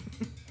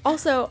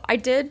also, I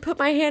did put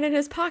my hand in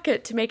his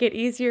pocket to make it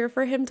easier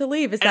for him to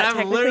leave. Is And that I'm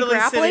technically literally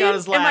grappling? sitting on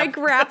his lap. Am I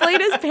grappling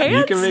his pants?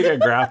 You can make a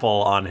grapple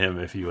on him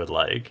if you would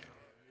like.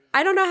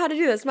 I don't know how to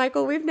do this,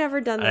 Michael. We've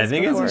never done this I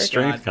think before. it's a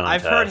strength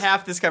contest. I've heard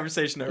half this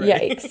conversation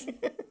already. Yikes.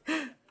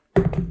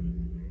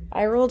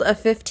 I rolled a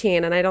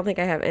 15, and I don't think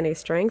I have any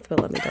strength, but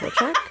let me double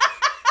check.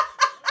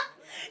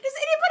 Does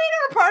anybody in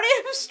our party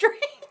have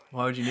strength?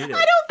 Why would you need it?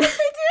 I don't think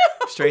they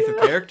do. Strength of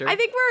character. I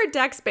think we're a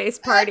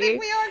dex-based party. I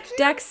think we are too.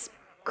 Dex,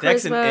 charisma.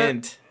 Dex and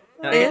int.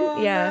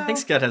 Yeah. I think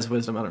Scott has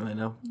wisdom. I don't really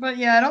know. But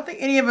yeah, I don't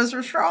think any of us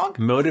are strong.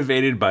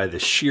 Motivated by the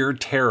sheer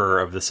terror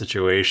of the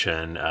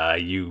situation,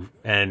 you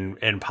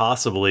and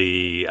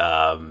possibly,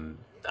 I'm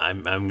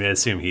going to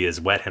assume he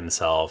has wet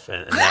himself,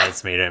 and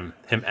that's made him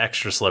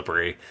extra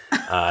slippery.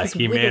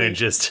 He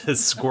manages to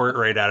squirt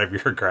right out of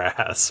your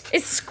grasp.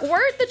 Is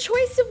squirt the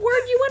choice of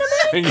word you want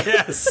to make?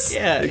 Yes.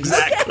 Yeah,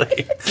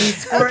 exactly.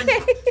 Okay.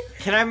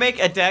 Can I make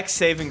a dex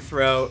saving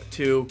throw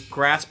to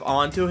grasp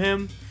onto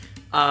him?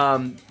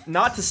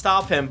 Not to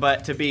stop him,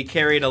 but to be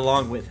carried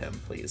along with him,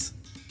 please.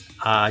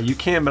 You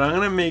can, but I'm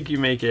going to make you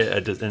make it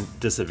a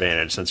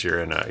disadvantage since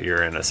you're in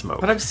a smoke.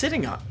 But I'm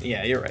sitting on.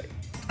 Yeah, you're right.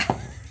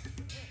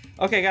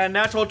 Okay, got a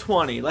natural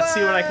 20. Let's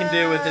see what I can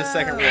do with this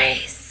second roll.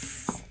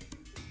 Nice.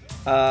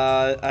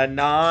 A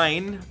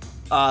 9,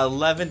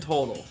 11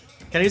 total.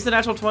 Can I use the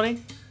natural 20?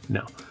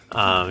 No.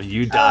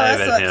 You dive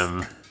at sucks.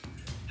 him,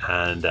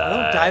 and I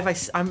don't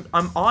dive.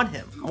 I'm on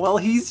him. Well,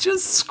 he's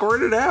just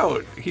squirted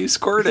out. He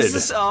squirted.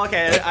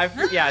 Okay.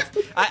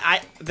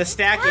 The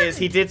stack is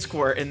he did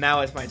squirt, and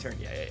now it's my turn.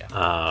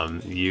 Yeah.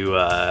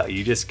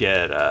 You just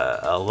get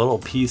a little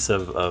piece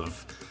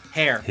of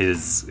Hair.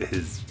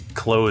 His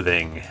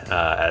clothing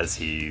as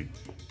he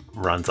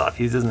runs off.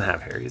 He doesn't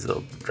have hair. He's a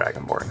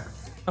dragonborn.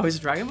 Oh, he's a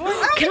dragonborn?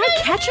 Can I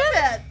catch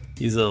him?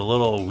 He's a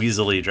little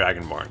weaselly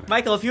dragonborn.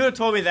 Michael, if you would have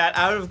told me that,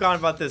 I would have gone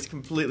about this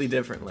completely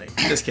differently.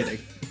 Just kidding.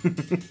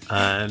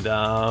 And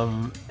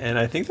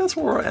I think that's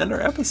where we'll end our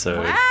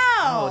episode. Wow.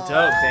 Oh,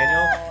 dope,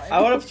 Daniel.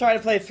 I would have tried to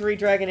play 3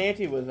 Dragon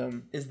Ante with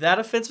him. Is that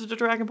offensive to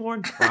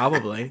Dragonborn?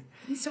 Probably.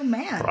 He's so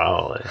mad.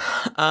 Probably.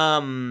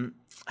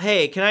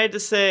 Hey, can I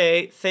just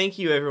say thank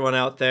you, everyone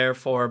out there,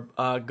 for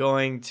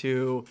going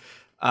to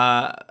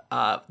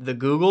the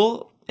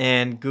Google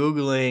and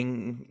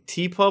Googling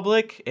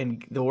TeePublic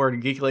and the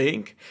word Geekly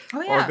Inc.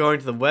 Oh, yeah. Or going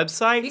to the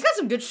website. You got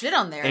some good shit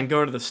on there. And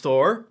going to the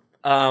store.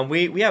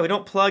 We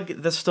don't plug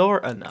the store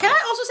enough. Can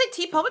I also say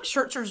TeePublic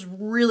shirts are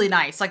really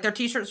nice. Like their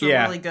t-shirts are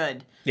really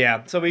good.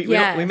 Yeah, so we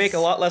make a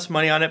lot less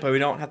money on it, but we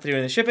don't have to do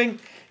any shipping.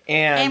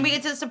 And we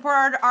get to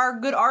support our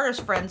good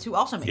artist friends who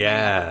also make money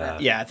off of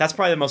it. Yeah, that's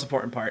probably the most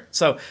important part.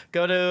 So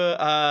go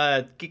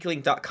to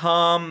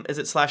geeklink.com. Is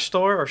it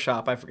 /store or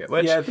shop? I forget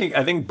which. Yeah,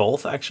 I think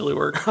both actually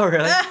work. Oh,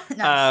 really?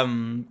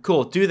 Nice.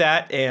 Cool. Do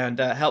that and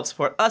help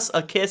support us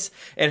a kiss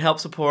and help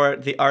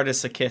support the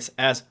artists a kiss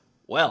as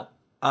well.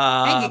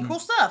 And get cool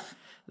stuff.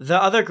 The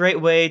other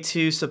great way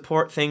to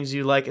support things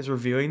you like is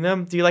reviewing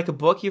them. Do you like a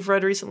book you've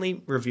read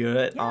recently? Review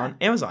it on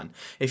Amazon.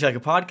 If you like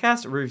a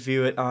podcast,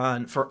 review it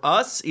on, for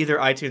us, either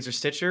iTunes or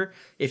Stitcher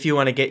if you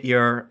want to get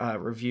your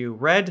review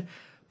read.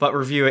 but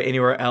review it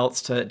anywhere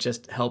else to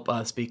just help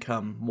us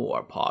become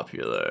more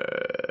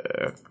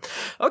popular.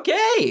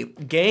 Okay,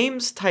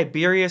 Games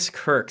Tiberius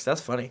Kirks. That's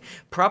funny.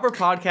 Proper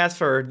podcast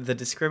for the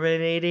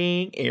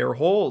discriminating air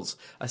holes.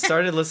 I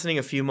started listening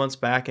a few months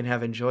back and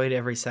have enjoyed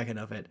every second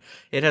of it.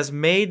 It has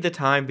made the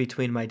time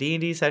between my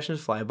D&D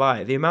sessions fly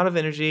by. The amount of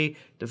energy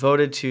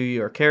devoted to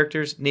your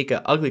characters,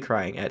 Nika ugly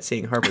crying at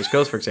seeing Harper's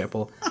Ghost, for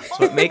example, is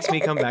what makes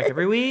me come back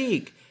every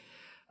week.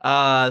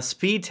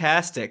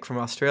 Speedtastic from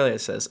Australia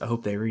says, I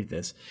hope they read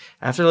this.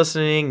 After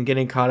listening and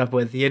getting caught up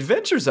with The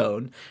Adventure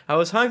Zone, I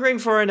was hungering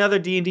for another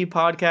D&D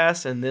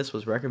podcast, and this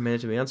was recommended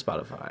to me on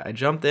Spotify. I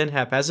jumped in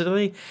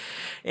haphazardly,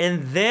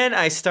 and then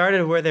I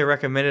started where they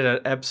recommended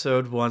at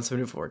episode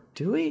 174.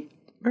 Do we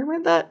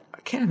recommend that? I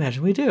can't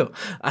imagine we do.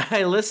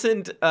 I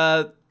listened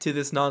to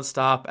this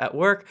nonstop at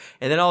work,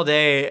 and then all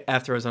day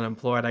after I was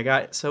unemployed, I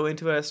got so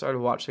into it I started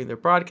watching their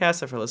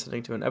broadcast after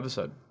listening to an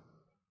episode.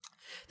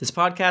 This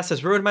podcast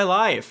has ruined my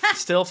life.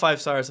 Still 5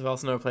 stars. I've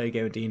also never played a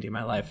game of D&D in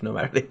my life, no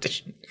matter the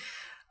edition.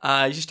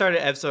 You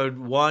started at episode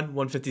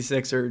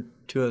 156, or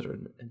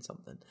 200 and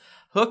something.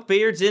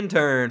 Hookbeard's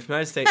intern from the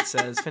United States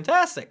says,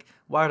 fantastic.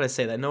 Why would I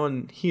say that? No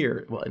one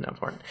here. Well, not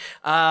important.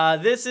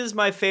 This is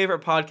my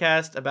favorite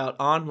podcast about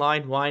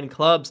online wine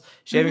clubs,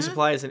 shaving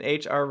supplies, and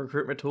HR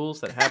recruitment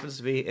tools that happens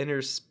to be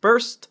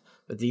interspersed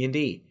with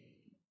D&D.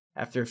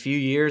 After a few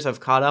years, I've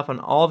caught up on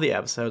all the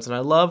episodes, and I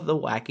love the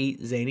wacky,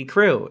 zany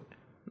crew.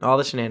 All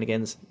the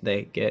shenanigans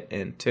they get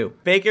into.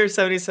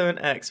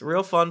 Baker77X,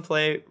 real fun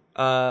play,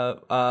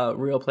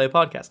 real play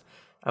podcast.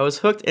 I was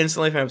hooked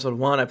instantly from episode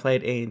 1. I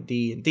played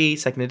AD&D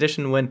 2nd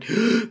edition when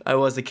I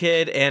was a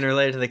kid and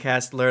related to the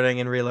cast, learning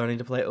and relearning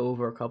to play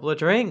over a couple of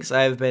drinks.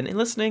 I've been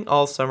listening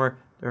all summer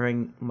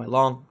during my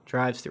long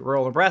drives through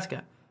rural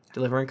Nebraska,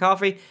 delivering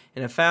coffee,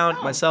 and have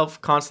found myself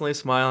constantly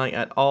smiling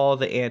at all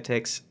the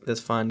antics this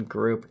fun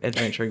group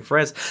adventuring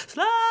friends.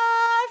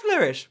 Sly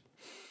flourish.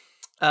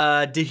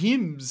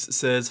 Dehims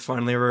says,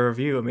 finally a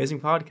review. Amazing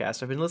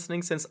podcast. I've been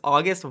listening since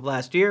August of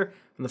last year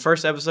from the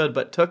first episode,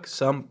 but took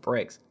some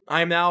breaks.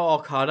 I am now all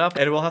caught up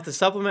and will have to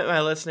supplement my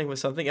listening with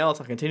something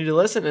else. I'll continue to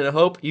listen, and I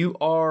hope you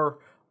are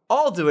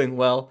all doing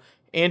well.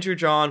 Andrew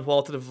John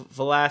Walter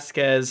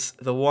Velasquez,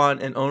 the one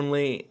and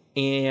only,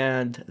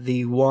 and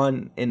the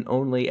one and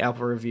only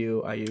Apple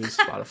review. I use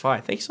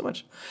Spotify. Thank you so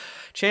much.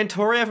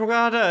 Chantoria from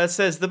Ghana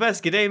says, the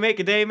best. Good day, mate.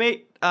 Good day,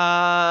 mate.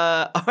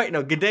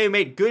 Good day,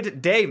 mate.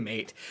 Good day,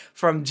 mate.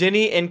 From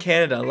Ginny in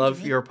Canada.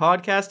 Love your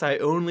podcast. I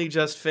only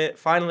just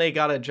finally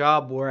got a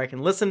job where I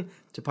can listen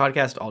to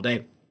podcast all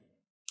day.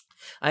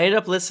 I ended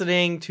up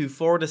listening to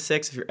 4 to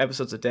 6 of your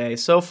episodes a day.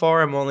 So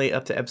far, I'm only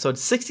up to episode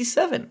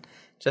 67,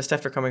 just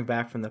after coming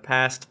back from the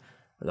past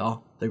with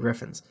all the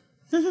Griffins.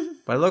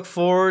 But I look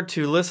forward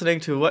to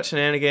listening to what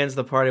shenanigans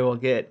the party will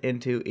get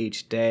into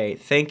each day.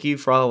 Thank you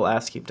for all the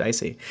laughs. Keep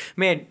dicey.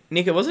 Man,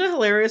 Nika, wasn't it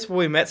hilarious when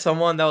we met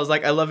someone that was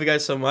like, I love you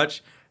guys so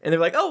much? And they're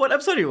like, oh, what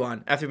episode are you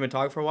on? After we've been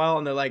talking for a while,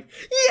 and they're like,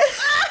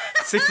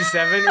 yeah,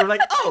 67. And we're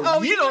like,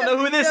 oh, you don't know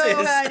who this is.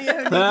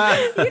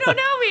 You don't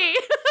know me.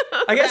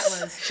 I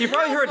guess she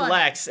probably heard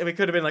Lex, and we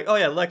could have been like, oh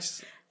yeah,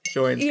 Lex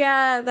joined.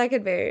 Yeah, that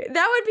could be.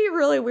 That would be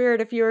really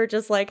weird if you were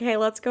just like, hey,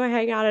 let's go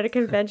hang out at a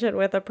convention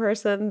with a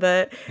person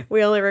that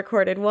we only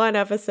recorded one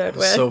episode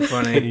with. So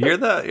funny. You're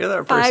that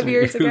person 5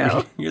 years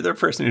ago. You're the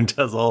person who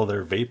does all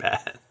their vape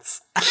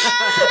ads.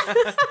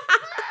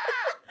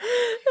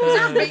 Who's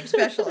our vape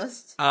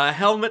specialist?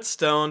 Helmet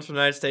Stone from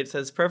the United States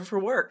says, perfect for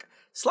work.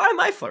 Sly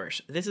My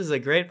Flourish. This is a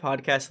great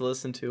podcast to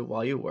listen to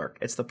while you work.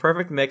 It's the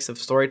perfect mix of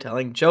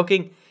storytelling,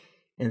 joking,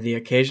 and the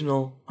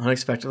occasional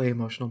unexpectedly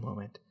emotional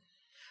moment.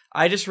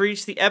 I just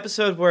reached the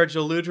episode where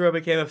Jaludra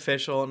became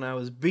official, and I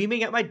was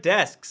beaming at my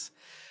desks.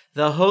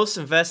 The hosts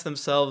invest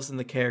themselves in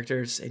the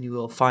characters, and you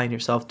will find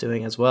yourself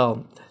doing as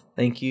well.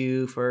 Thank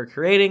you for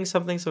creating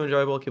something so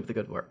enjoyable. Keep up the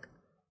good work.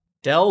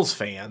 Dell's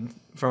fan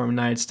from the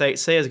United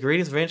States says,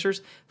 greetings,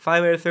 adventures.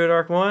 5 minutes through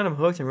Dark 1. I'm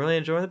hooked and really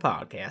enjoying the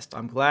podcast.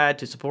 I'm glad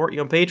to support you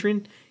on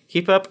Patreon.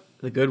 Keep up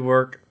the good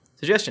work.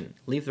 Suggestion,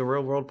 leave the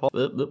real world.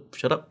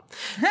 Shut up.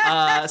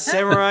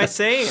 Samurai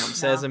Sam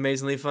says,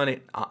 amazingly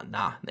funny.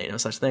 Nah, ain't no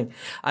such thing.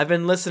 I've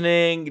been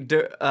listening,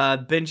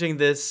 binging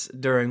this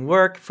during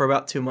work for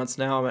about 2 months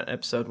now. I'm at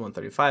episode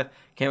 135.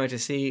 Can't wait to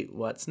see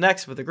what's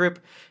next with the group.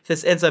 If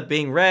this ends up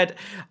being read,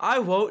 I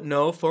won't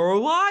know for a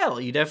while.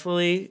 You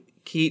definitely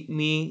keep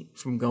me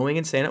from going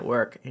insane at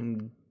work.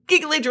 And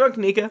giggly drunk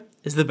Nika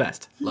is the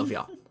best. Love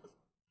y'all.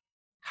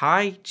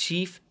 Hi,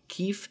 Chief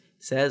Keef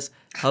says,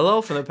 hello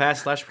from the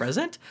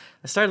past/present.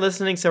 I started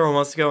listening several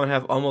months ago and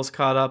have almost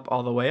caught up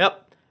all the way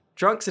up.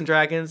 Drunks and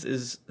Dragons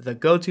is the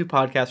go-to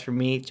podcast for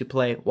me to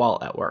play while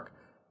at work.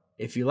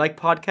 If you like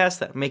podcasts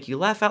that make you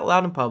laugh out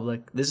loud in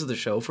public, this is the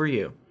show for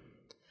you.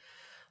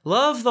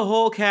 Love the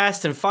whole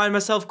cast and find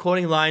myself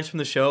quoting lines from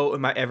the show in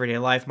my everyday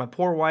life. My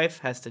poor wife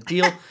has to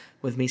deal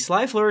with me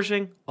sly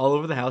flourishing all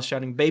over the house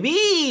shouting,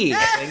 baby!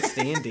 Thanks,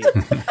 D&D.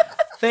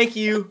 Thank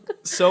you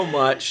so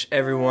much,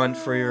 everyone,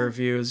 for your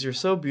reviews. You're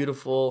so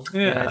beautiful.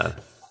 Yeah.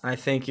 I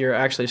think you're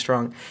actually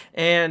strong.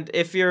 And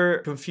if you're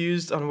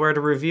confused on where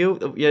to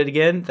review, yet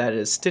again, that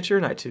is Stitcher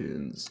and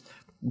iTunes.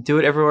 do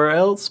it everywhere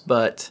else,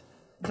 but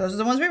those are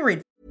the ones we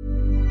read.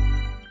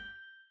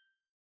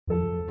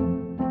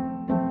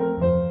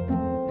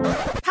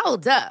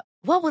 Hold up.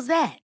 What was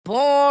that?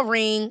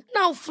 Boring.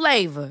 No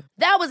flavor.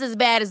 That was as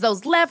bad as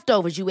those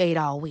leftovers you ate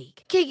all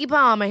week. Keke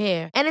Palmer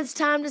here, and it's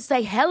time to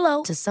say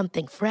hello to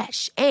something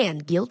fresh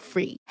and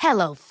guilt-free.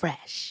 Hello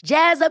Fresh.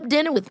 Jazz up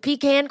dinner with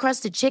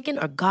pecan-crusted chicken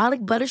or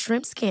garlic butter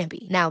shrimp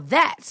scampi. Now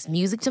that's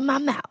music to my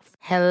mouth.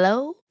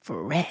 Hello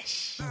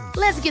Fresh.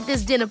 Let's get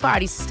this dinner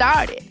party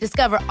started.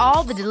 Discover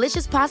all the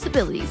delicious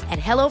possibilities at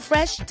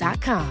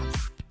hellofresh.com.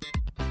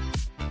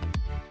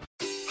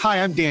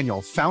 Hi, I'm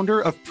Daniel,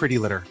 founder of Pretty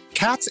Litter.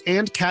 Cats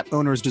and cat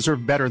owners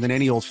deserve better than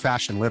any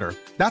old-fashioned litter.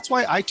 That's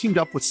why I teamed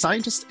up with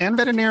scientists and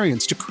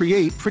veterinarians to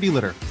create Pretty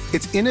Litter.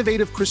 Its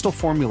innovative crystal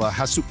formula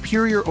has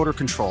superior odor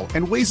control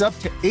and weighs up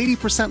to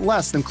 80%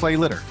 less than clay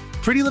litter.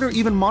 Pretty Litter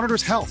even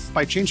monitors health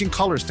by changing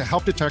colors to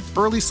help detect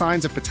early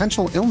signs of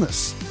potential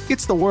illness.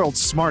 It's the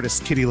world's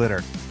smartest kitty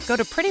litter. Go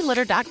to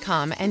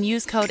prettylitter.com and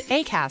use code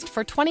ACAST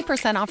for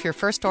 20% off your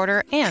first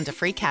order and a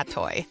free cat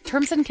toy.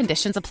 Terms and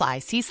conditions apply.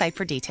 See site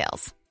for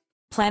details.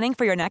 Planning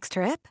for your next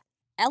trip?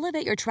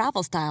 Elevate your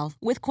travel style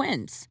with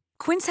Quince.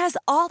 Quince has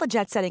all the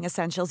jet-setting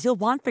essentials you'll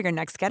want for your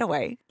next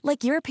getaway,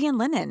 like European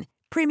linen,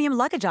 premium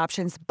luggage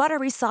options,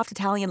 buttery soft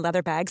Italian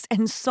leather bags,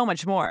 and so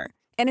much more.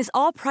 And is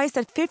all priced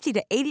at 50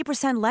 to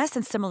 80% less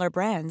than similar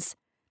brands.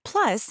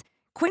 Plus,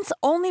 Quince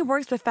only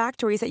works with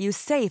factories that use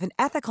safe and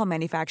ethical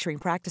manufacturing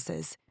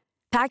practices.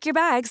 Pack your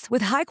bags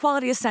with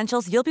high-quality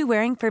essentials you'll be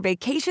wearing for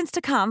vacations to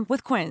come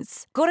with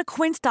Quince. Go to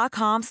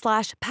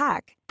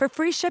quince.com/pack for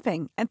free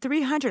shipping and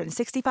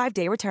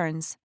 365-day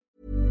returns.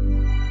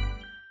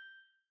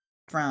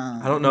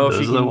 I don't know if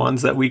those you are can... the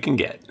ones that we can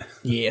get.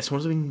 Yes,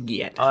 ones we can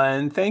get.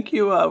 And thank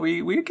you.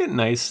 We get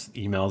nice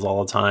emails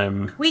all the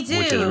time. We do.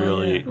 Which is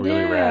really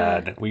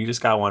rad. We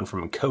just got one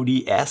from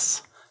Cody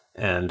S.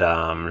 And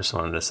just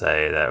wanted to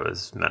say that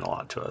meant a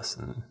lot to us.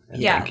 And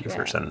thank you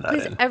for sending that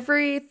in.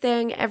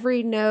 Everything,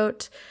 every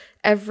note,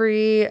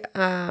 every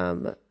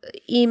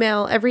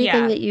email,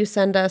 everything that you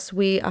send us,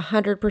 we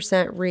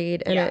 100%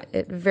 read, and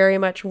it very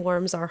much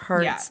warms our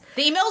hearts. Yeah.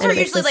 The emails are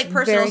usually like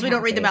personals. We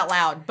don't read them out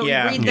loud, but we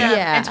read them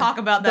and talk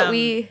about them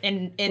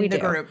in the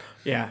group.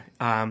 Yeah.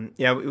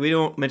 We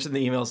don't mention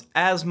the emails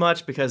as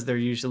much because they're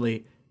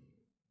usually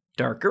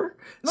darker.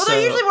 Well,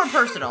 they're usually more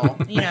personal.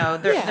 You know,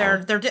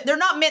 they're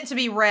not meant to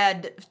be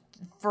read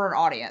for an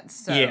audience.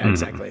 So. Yeah,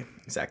 exactly.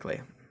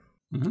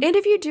 And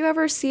if you do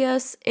ever see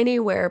us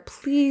anywhere,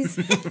 please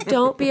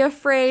don't be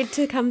afraid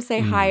to come say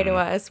hi to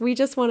us. We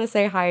just want to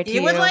say hi to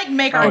you. It would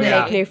make our day.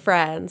 Make new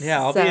friends.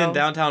 Yeah, I'll be in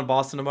downtown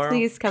Boston tomorrow.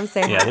 Please come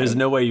say hi. Yeah, there's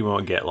no way you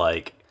won't get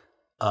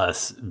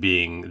us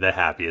being the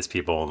happiest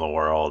people in the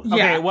world.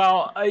 Okay,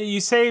 well, you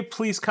say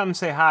please come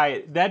say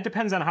hi. That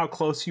depends on how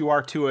close you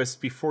are to us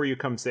before you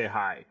come say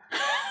hi.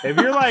 If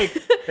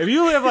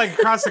you live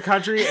across the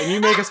country and you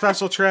make a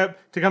special trip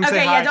to come say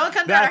hi. Okay, yeah, don't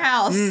come to our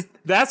house.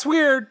 That's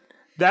weird.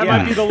 That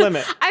might be the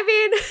limit. I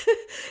mean,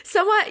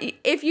 somewhat.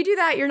 If you do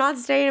that, you're not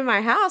staying in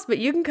my house, but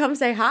you can come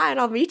say hi and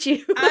I'll meet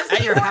you.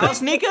 At your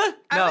house, Nika?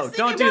 No,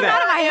 don't do that.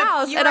 Not at my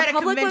house. You're at at a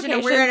public convention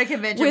location. And we're at a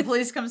convention.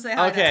 Please come say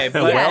hi. Okay, to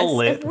us. but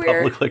well-lit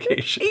public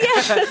location.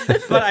 Yeah.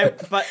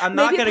 but I'm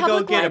not Maybe going to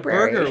go get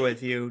library. a burger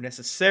with you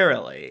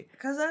necessarily.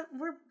 Because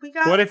we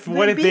got. What if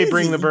they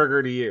bring the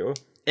burger to you?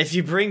 If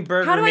you bring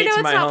burger How do I meat know to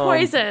it's my not home,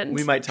 poisoned?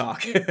 we might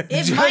talk.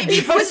 It might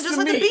be poisoned just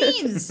like the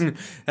beans.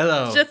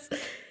 Hello. Just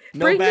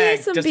No bring bag,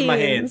 me some just beans, in my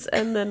hand.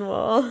 and then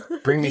we'll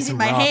Bring me some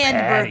my raw hand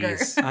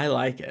patties. I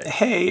like it.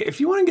 Hey, if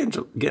you want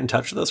to get in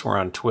touch with us, we're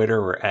on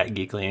Twitter. We're at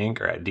Geekly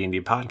Inc. or at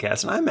D&D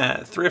Podcast, and I'm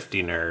at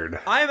Thrifty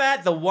Nerd. I'm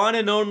at the one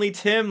and only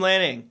Tim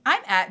Lanning.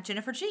 I'm at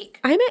Jennifer Cheek.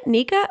 I'm at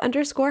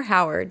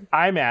Nika_Howard.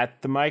 I'm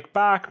at the Mike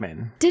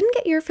Bachman. Didn't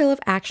get your fill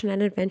of action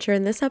and adventure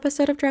in this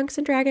episode of Drunks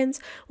and Dragons?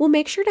 Well,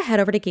 make sure to head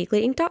over to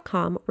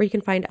geeklyinc.com where you can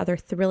find other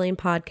thrilling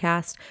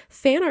podcasts,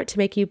 fan art to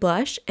make you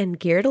blush, and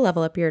gear to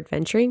level up your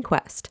adventuring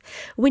quest.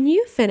 When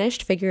you've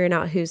finished figuring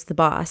out who's the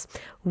boss,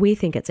 we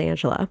think it's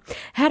Angela.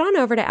 Head on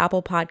over to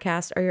Apple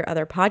Podcast or your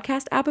other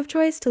podcast app of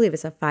choice to leave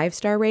us a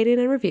 5-star rating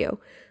and review.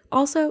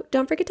 Also,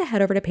 don't forget to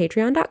head over to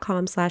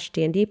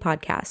patreon.com/D&D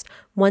podcast.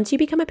 Once you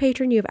become a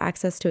patron, you have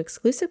access to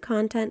exclusive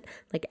content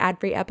like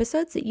ad-free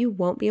episodes that you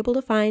won't be able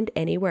to find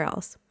anywhere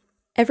else.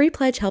 Every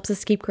pledge helps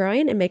us keep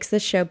growing and makes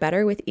this show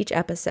better with each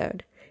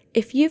episode.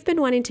 If you've been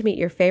wanting to meet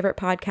your favorite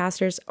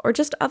podcasters or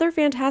just other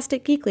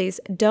fantastic geeklies,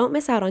 don't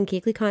miss out on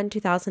GeeklyCon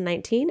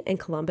 2019 in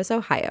Columbus,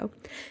 Ohio.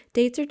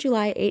 Dates are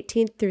July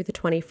 18th through the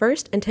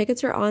 21st, and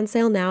tickets are on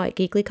sale now at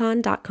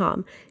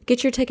geeklycon.com.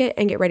 Get your ticket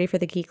and get ready for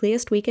the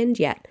geekliest weekend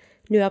yet.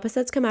 New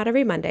episodes come out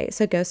every Monday,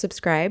 so go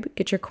subscribe,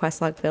 get your quest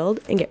log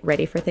filled, and get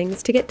ready for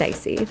things to get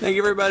dicey. Thank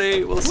you,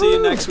 everybody. We'll see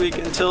you next week.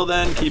 Until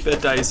then, keep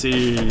it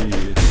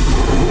dicey.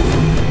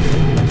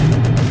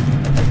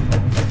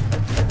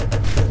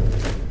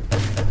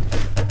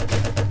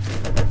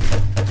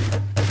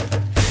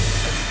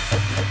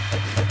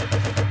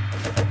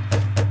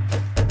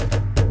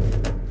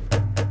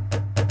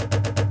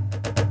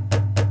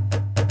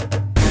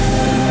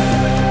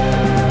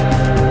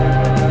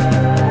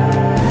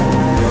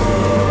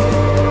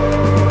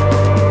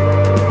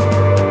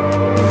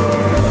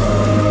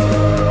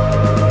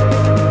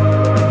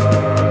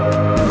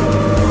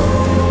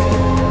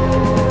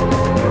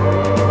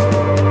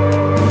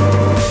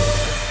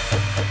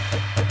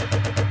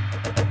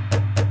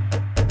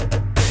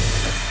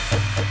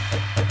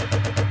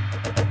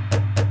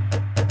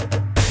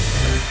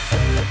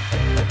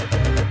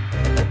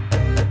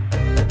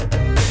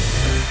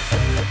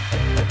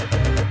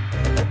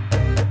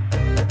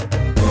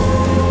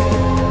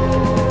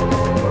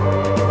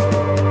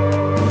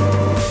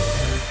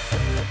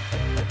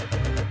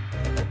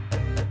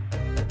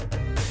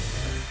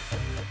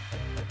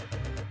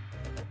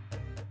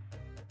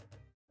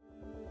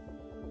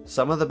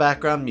 Some of the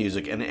background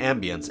music and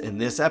ambience in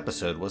this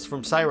episode was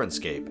from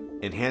Syrinscape.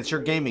 Enhance your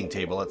gaming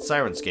table at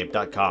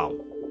Syrinscape.com.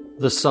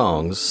 The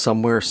songs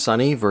Somewhere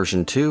Sunny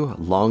version 2,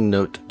 Long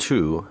Note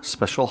 2,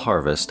 Special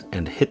Harvest,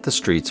 and Hit the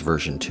Streets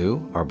version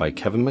 2 are by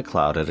Kevin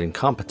MacLeod at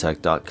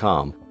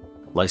Incompetech.com.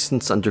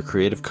 Licensed under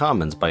Creative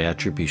Commons by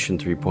Attribution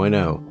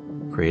 3.0.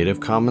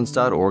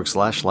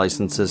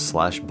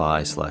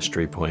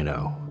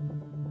 CreativeCommons.org/licenses/by/3.0.